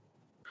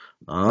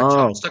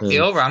 Oh, Took the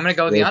over. I'm going to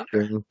go the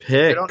under. We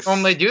Picks. don't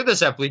normally do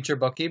this at Bleacher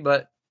Bookie,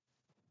 but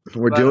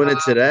We're doing it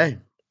today.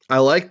 I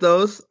like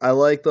those. I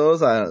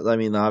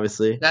mean,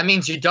 obviously. that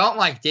means you don't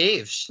like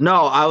Dave's.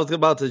 No, I was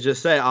about to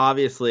just say,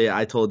 obviously,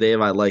 I told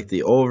Dave I liked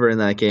the over in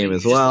that game You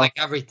as just well. like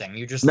everything.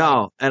 You just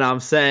No, and I'm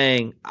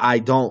saying I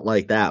don't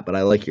like that, but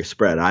I like your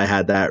spread. I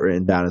had that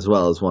written down as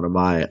well as one of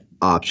my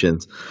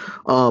options.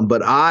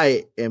 But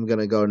I am going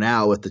to go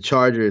now with the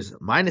Chargers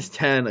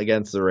 -10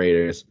 against the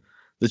Raiders.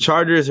 The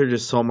Chargers are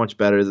just so much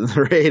better than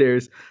the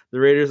Raiders. The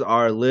Raiders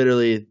are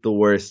literally the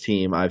worst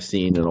team I've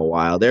seen in a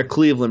while. They're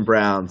Cleveland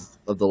Browns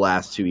of the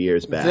last 2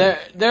 years back.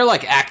 They're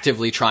like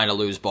actively trying to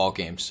lose ball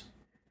games.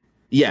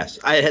 Yes,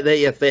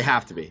 they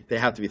have to be. They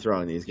have to be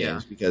throwing these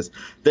games because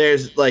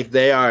there's like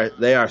they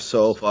are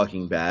so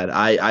fucking bad.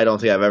 I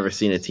don't think I've ever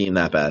seen a team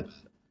that bad.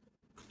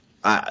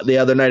 The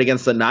other night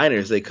against the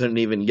Niners, they couldn't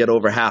even get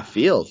over half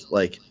field.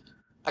 Like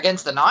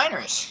against the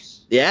Niners.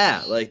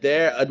 yeah, like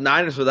they're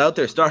Niners without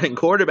their starting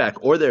quarterback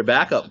or their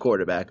backup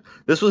quarterback.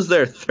 This was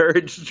their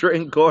third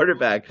string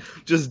quarterback.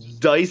 Just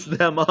diced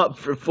them up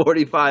for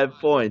 45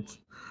 points.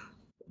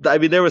 I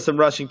mean, there were some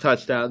rushing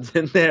touchdowns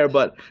in there,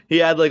 but he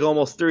had like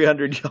almost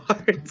 300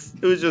 yards.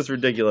 It was just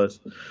ridiculous.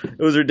 It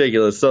was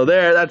ridiculous. So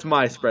that's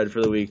my spread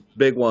for the week.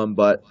 Big one,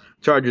 but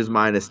Chargers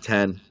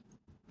 -10.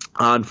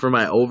 For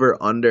my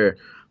over-under,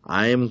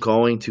 I am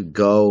going to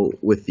go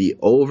with the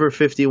over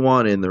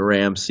 51 in the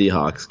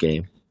Rams-Seahawks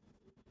game.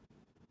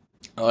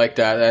 I like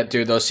that.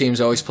 Dude, those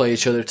teams always play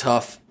each other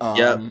tough.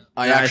 I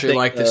actually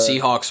like the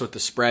Seahawks with the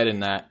spread in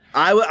that.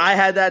 I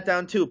had that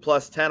down too.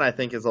 +10, I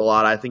think, is a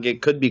lot. I think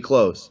it could be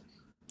close.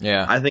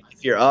 Yeah. I think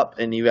if you're up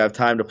and you have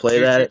time to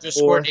play that, Juju just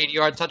scored an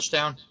 80-yard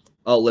touchdown.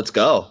 Oh, let's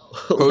go.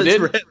 Who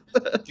did?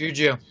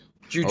 Juju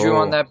Oh.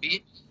 on that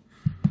beat.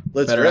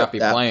 Let's Better rip. not be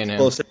playing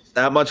him.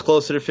 That much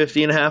closer to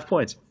 50.5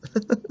 points.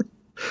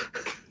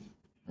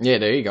 Yeah,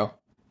 there you go.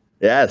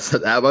 Yeah, it's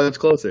that much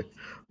closer.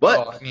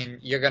 But I mean,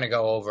 you're gonna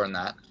go over in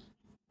that.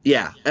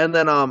 yeah, and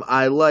then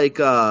I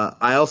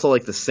also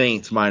like the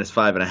Saints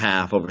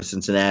 -5.5 over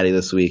Cincinnati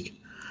this week.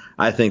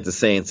 I think the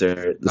Saints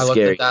are the I looked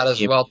scary at that as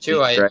team. well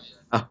too.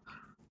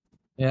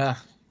 Yeah.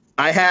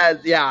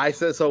 I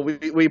said so.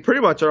 We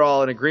pretty much are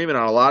all in agreement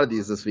on a lot of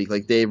these this week.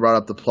 Like Dave brought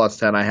up the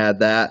 +10. I had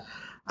that.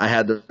 I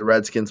had the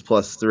Redskins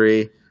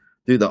 +3.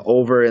 Do the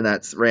over in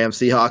that Rams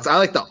Seahawks. I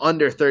like the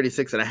under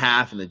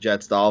 36.5 in the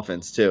Jets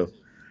Dolphins too.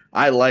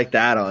 I like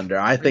that under.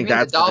 I think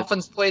that's the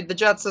Dolphins played the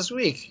Jets this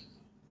week.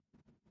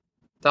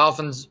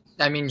 Jets.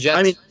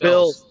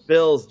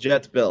 Bills,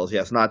 Jets, Bills.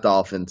 Yes, not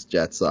Dolphins,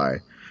 Jets.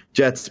 Sorry,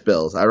 Jets,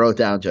 Bills. I wrote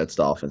down Jets,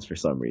 Dolphins for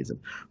some reason.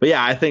 But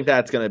yeah, I think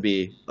that's gonna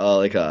be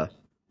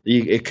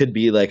it could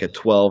be like a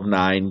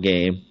 12-9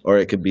 game, or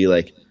it could be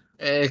like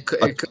It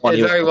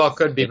very well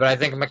could be, but I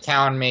think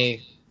McCown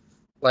may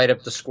light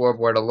up the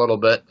scoreboard a little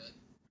bit.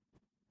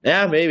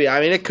 Yeah, maybe.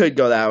 I mean, it could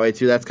go that way,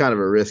 too. That's kind of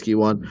a risky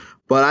one.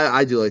 But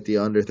I do like the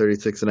under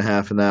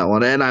 36.5 in that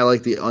one. And I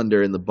like the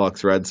under in the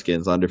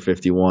Bucks-Redskins, under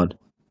 51.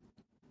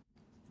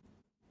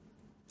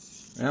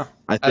 Yeah.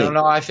 I don't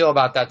know how I feel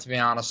about that, to be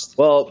honest.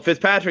 Well,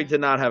 Fitzpatrick did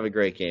not have a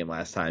great game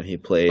last time he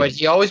played. But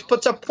he always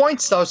puts up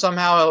points, though,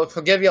 somehow.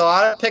 He'll give you a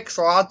lot of picks,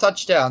 a lot of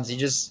touchdowns. He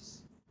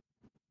just...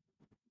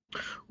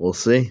 We'll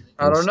see.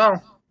 I don't know.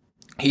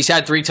 He's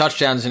had 3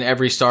 touchdowns in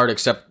every start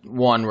except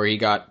one where he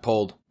got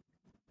pulled.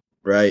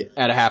 Right.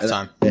 At a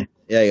halftime.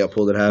 Yeah, he got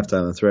pulled at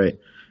halftime. That's right.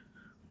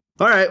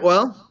 All right,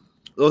 well,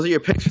 those are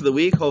your picks for the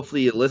week.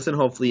 Hopefully you listen.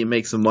 Hopefully you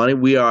make some money.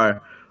 We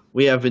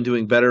have been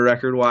doing better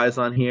record-wise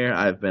on here.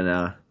 I've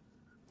been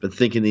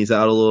thinking these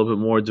out a little bit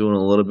more, doing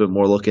a little bit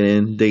more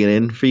digging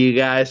in for you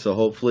guys. So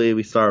hopefully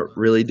we start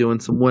really doing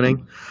some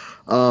winning.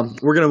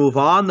 We're going to move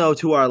on, though,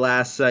 to our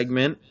last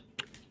segment.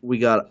 We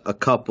got a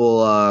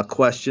couple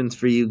questions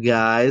for you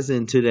guys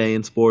in Today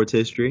in Sports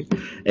History,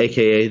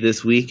 a.k.a.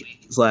 this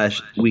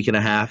week/week and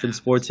a half in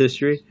sports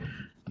history.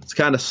 It's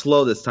kind of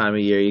slow this time of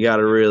year. You got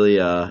to really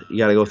you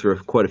got to go through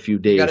quite a few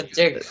days. You got to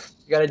dig.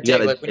 You got to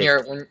dig. Like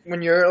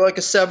when you're like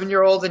a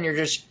 7-year-old and you're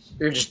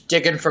just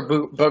digging for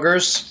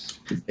boogers.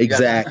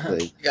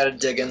 Exactly. You got to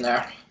dig in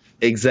there.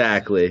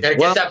 Exactly. You got to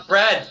get that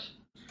bread.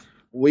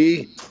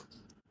 We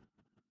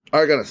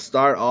are going to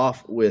start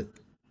off with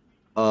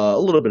a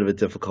little bit of a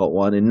difficult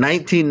one. In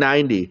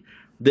 1990,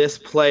 this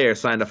player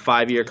signed a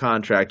 5-year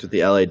contract with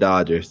the LA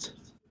Dodgers.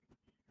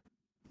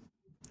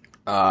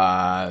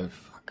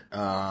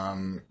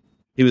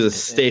 He was a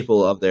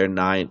staple of their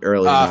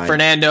early 90s.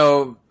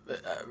 Fernando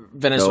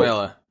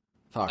Venezuela.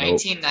 Nope.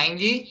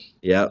 1990?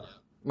 Yep.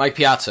 Mike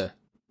Piazza.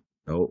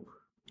 Nope.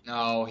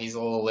 No, he's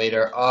a little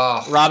later.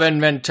 Oh.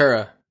 Robin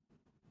Ventura.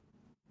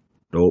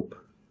 Nope.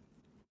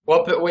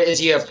 Wait, is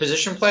he a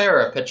position player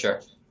or a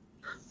pitcher?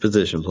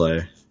 Position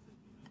player.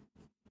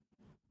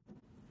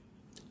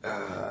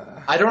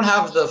 I don't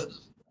have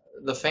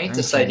the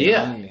faintest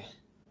idea.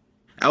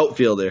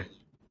 Outfielder.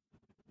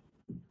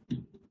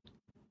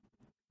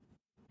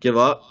 Give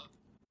up?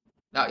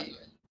 No,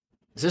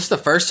 Is this the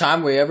first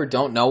time we ever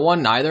don't know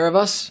one, neither of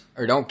us?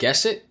 Or don't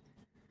guess it?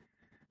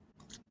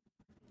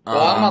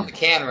 well, I'm on the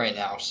can right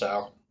now,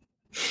 so.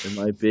 It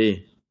might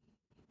be.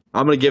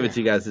 I'm going to give it to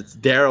you guys. It's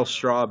Darryl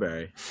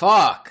Strawberry.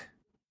 Fuck.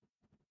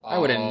 I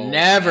would have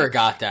never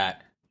got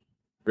that.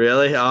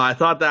 Really? Oh, I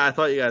thought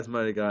you guys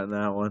might have gotten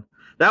that one.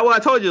 That one I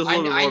told you was a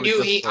little bit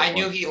more. I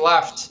knew he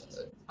left.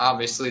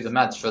 Obviously, the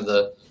Mets for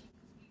the.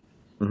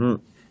 Mm-hmm.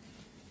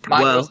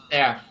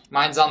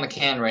 Mine's on the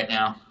can right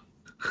now.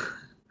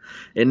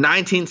 In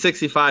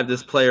 1965,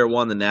 this player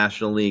won the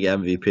National League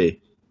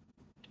MVP.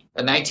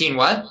 A 19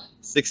 what?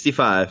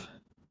 65.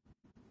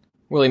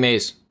 Willie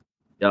Mays.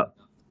 Yep.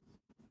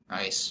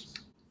 Nice.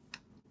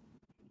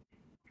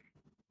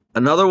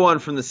 Another one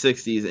from the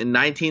 60s. In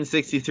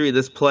 1963,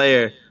 this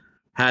player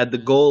had the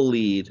goal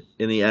lead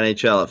in the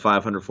NHL at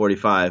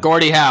 545.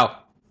 Gordie Howe.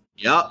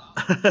 Yep.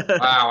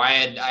 Wow,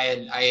 I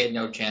had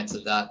no chance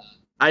of that.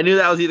 I knew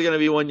that was either going to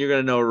be one you're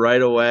going to know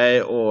right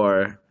away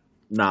or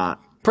not.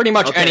 Pretty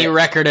much any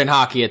record in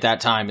hockey at that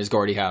time is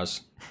Gordie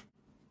Howe's.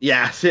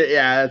 Yeah,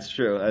 that's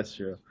true. That's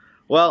true.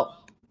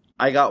 Well,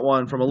 I got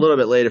one from a little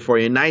bit later for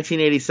you. In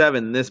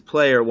 1987, this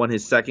player won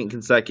his second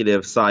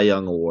consecutive Cy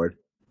Young Award.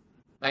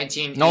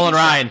 Nolan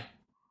Ryan.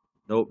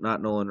 Nope,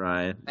 not Nolan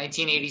Ryan.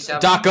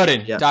 1987. Doc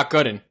Gooden. Yeah. Doc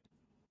Gooden.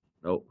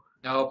 Nope.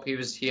 Nope,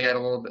 he had a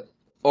little bit.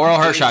 Oral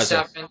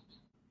Hershiser.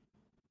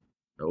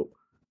 Nope.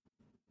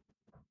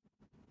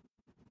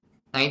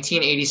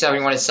 1987,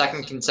 he won his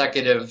second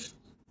consecutive.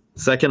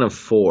 Second of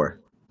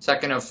four.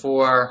 Second of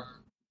four.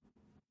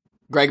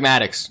 Greg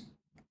Maddux.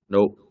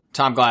 Nope.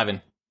 Tom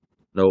Glavine.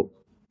 Nope.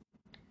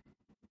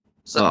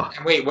 So,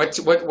 wait, what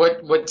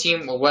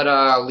team?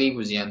 What league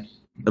was he in?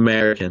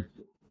 American.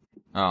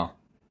 Oh.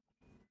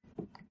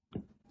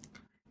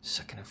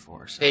 Second of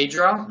four.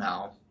 Pedro?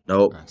 No.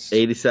 Nope.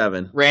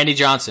 87. Randy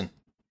Johnson.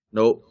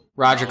 Nope.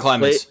 Roger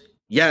Clemens.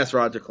 Yes,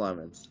 Roger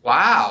Clemens.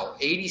 Wow,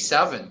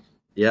 87.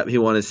 Yep, he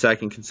won his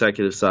second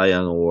consecutive Cy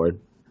Young Award.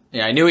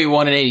 Yeah, I knew he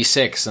won in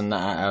 86, and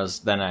I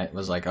was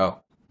like,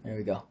 oh, there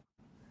we go.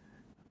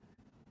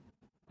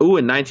 Ooh,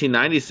 in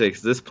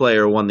 1996, this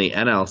player won the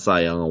NL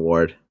Cy Young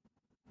Award.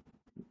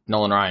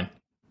 Nolan Ryan.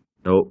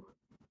 Nope.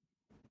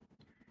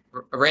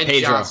 Randy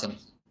Pedro. Johnson.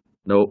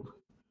 Nope.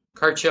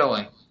 Kurt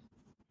Schilling.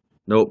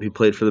 Nope, he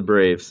played for the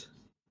Braves.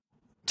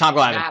 Tom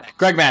Glavine. Maddux.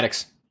 Greg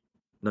Maddux.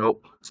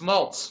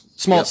 Smoltz.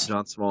 Smoltz. Yep,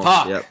 John Smoltz.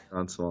 Fuck. Yep,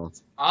 John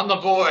Smoltz. On the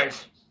board.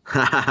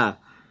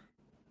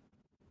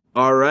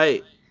 All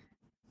right.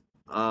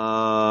 In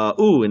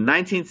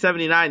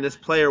 1979, this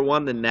player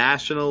won the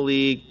National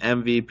League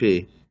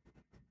MVP.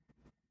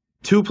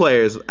 Two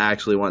players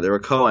actually won. They were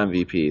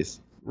co-MVPs.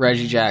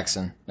 Reggie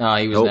Jackson. No,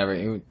 he was Nope. never.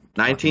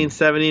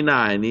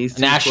 1979. These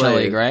two National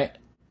players. League, right?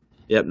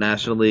 Yep,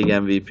 National League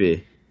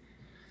MVP.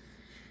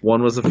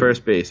 One was the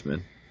first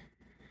baseman.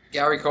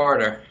 Gary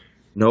Carter.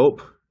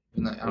 Nope.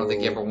 I don't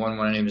think he ever won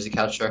one, and he was a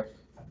catcher.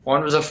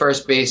 One was a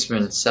first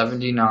baseman,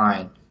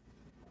 79.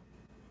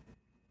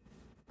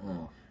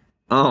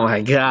 Oh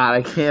my god,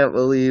 I can't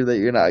believe that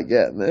you're not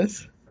getting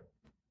this.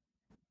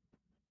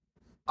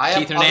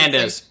 Keith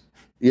Hernandez.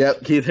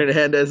 Yep, Keith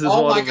Hernandez is one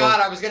Oh my of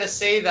god, I was going to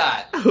say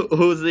that. them.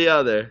 Who's the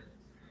other?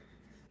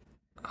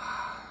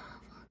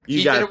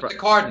 He did it with the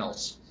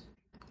Cardinals.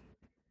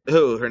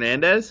 Who?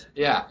 Hernandez?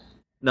 Yeah.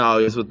 No,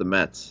 he was with the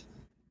Mets.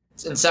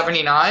 In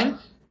 79?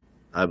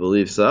 I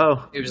believe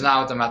so. He was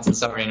not with the Mets in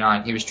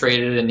 79. He was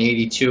traded in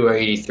 82 or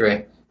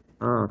 83.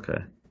 Oh,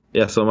 okay.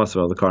 Yeah, so it must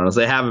have been the Cardinals.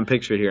 They have him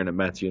pictured here in a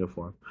Mets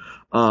uniform.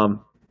 Well,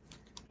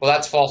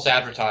 that's false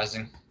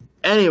advertising.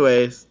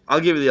 Anyways,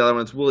 I'll give you the other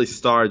one. It's Willie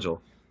Stargell.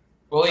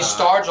 Willie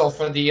Stargell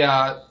for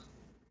the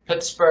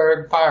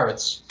Pittsburgh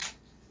Pirates.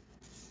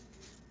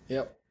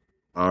 Yep.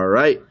 All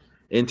right.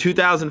 In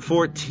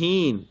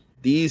 2014,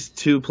 these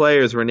two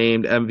players were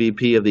named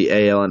MVP of the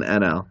AL and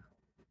NL.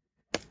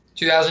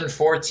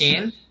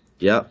 2014,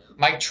 Yep.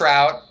 Mike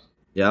Trout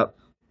Yep.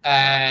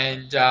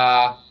 and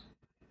NL,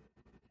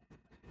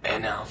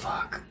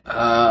 fuck.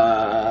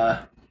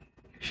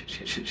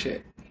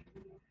 Shit.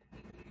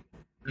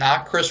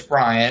 not Chris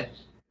Bryant.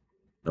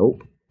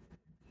 Nope.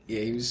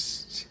 Yeah, he was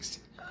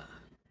 16.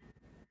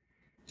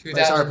 2000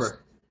 Bryce Harper.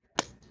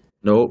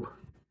 Nope.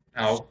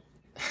 No.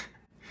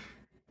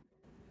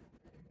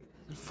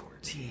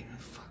 14.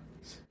 Fuck.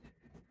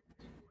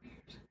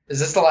 Is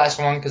this the last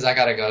one? Because I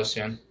gotta go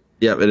soon.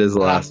 Yep, it is the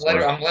last one.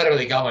 I'm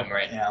literally going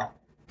right now.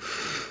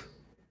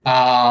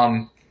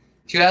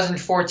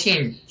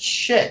 2014.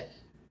 Shit.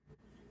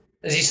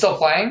 Is he still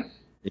playing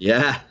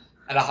Yeah.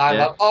 at a high Yeah.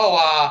 level?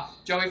 Oh,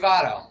 Joey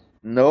Votto.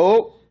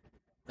 Nope.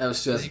 That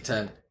was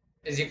 2010.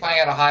 Is he playing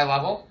at a high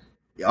level?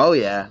 Oh,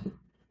 yeah.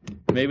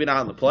 Maybe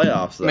not in the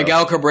playoffs, though.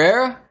 Miguel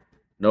Cabrera?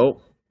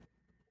 Nope.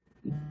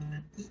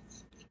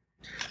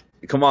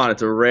 Come on,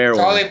 it's a rare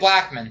Charlie one.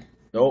 Blackman.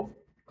 Nope.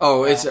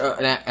 Oh, it's a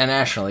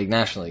National League.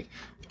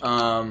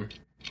 And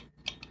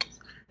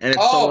it's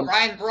Oh, someone...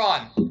 Ryan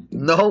Braun.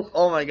 Nope.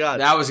 Oh, my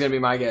God. that was going to be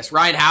my guess.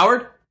 Ryan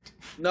Howard?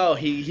 No,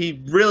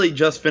 he really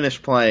just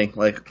finished playing,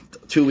 like,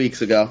 2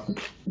 weeks ago.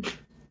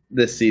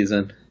 This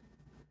season.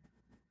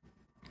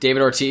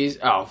 David Ortiz?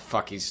 Oh,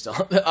 fuck, he's still...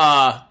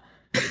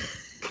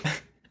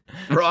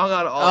 Wrong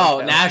on all Oh,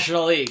 accounts.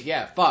 National League.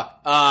 Yeah,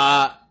 fuck.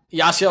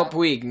 Yasiel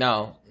Puig.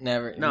 No,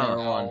 never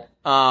won.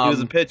 He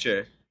was a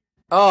pitcher.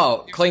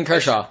 Oh, Clayton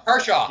Kershaw.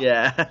 Kershaw.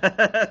 Yeah.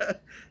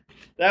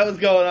 That was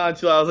going on,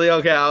 too. I was like,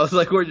 okay. I was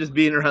like, we're just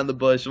beating around the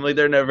bush. I'm like,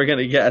 they're never going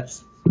to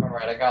guess. All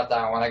right, I got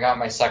that one. I got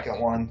my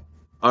second one.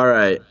 All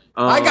right.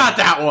 I got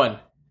that one.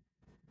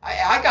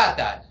 I got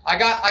that. I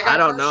got. I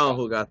don't Kershaw. know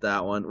who got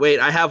that one. Wait,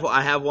 I have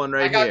one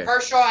right I got here.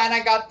 Kershaw and I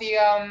got the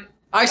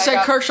I said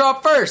got- Kershaw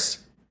first.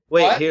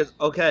 Wait, What?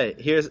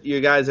 here's you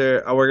guys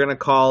are. We're gonna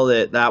call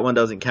it. That one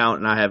doesn't count,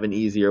 and I have an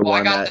easier Well, I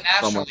one got that the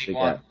National someone League should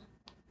one. get.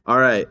 All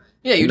right.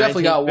 Yeah, you In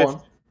definitely got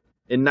one.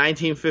 1950 In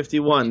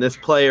 1951, this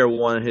player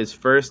won his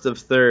first of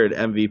third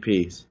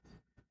MVPs.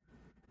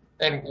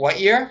 In what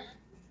year?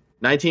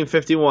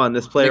 1951,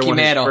 this player Mickey won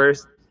Mantle. his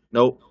first.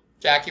 Nope.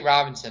 Jackie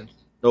Robinson.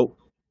 Nope.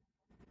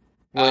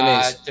 Willie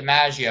Mays.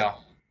 DiMaggio.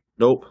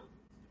 Nope.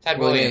 Ted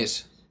Willie Williams.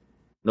 Mays.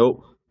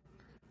 Nope.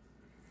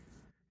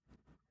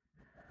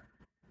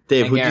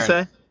 Dave, Hank who'd you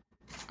Aaron.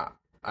 say?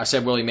 I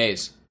said Willie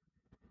Mays.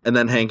 And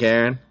then Hank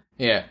Aaron?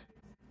 Yeah.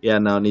 Yeah,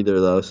 no, neither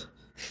of those.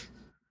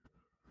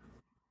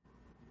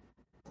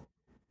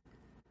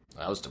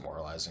 That was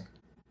demoralizing.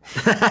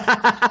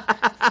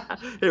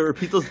 Hey,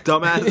 repeat those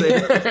dumbass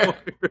names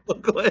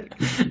real quick.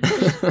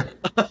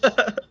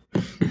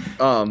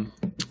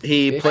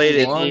 He played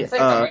in I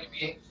think I'm gonna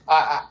be.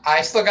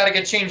 I still got to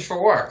get changed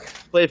for work.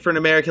 played for an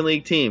American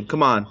League team.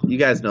 Come on, you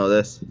guys know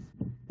this.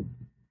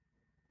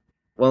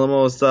 One of the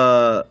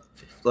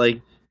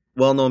most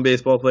well-known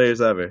baseball players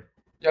ever.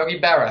 Yogi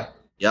Berra.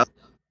 Yep.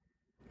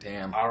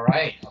 Damn. All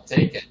right, I'll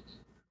take it.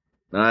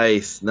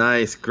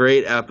 Nice.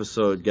 Great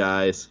episode,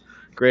 guys.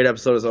 Great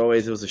episode as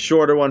always. It was a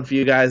shorter one for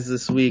you guys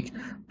this week,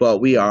 but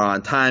we are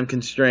on time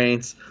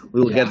constraints.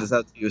 We will get this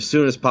out to you as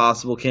soon as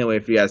possible. Can't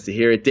wait for you guys to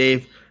hear it.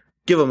 Dave,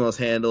 give them those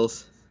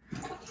handles.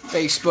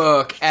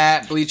 Facebook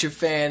at Bleacher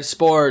Fan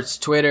Sports,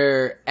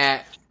 Twitter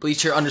at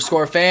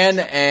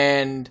Bleacher_fan,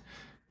 and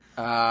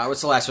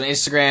what's the last one?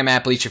 Instagram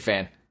at Bleacher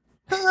Fan.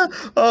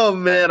 Oh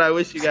man, I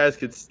wish you guys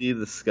could see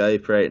the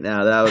Skype right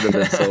now. That would have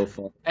been so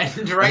fun.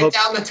 And right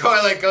down the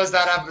toilet goes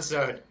that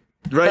episode.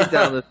 Right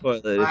down the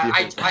toilet.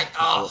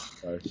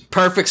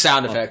 Perfect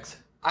sound effect.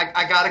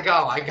 I gotta go.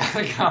 I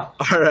gotta go.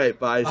 All right,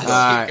 bye. I'll Sean. see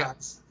Alright. you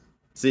guys.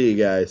 See you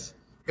guys.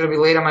 Gonna be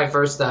late on my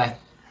first day.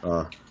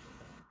 You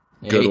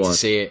Good hate one. to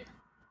see it.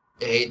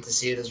 I hate to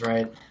see it is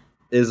right.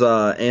 Is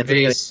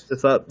Anthony gonna Peace. get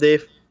this up,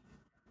 Dave?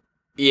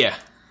 Yeah.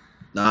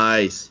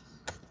 Nice,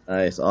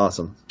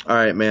 awesome. All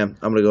right, man.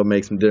 I'm gonna go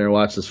make some dinner and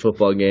watch this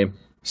football game.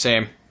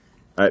 Same.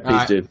 All right, peace,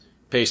 Alright. dude.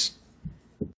 Peace.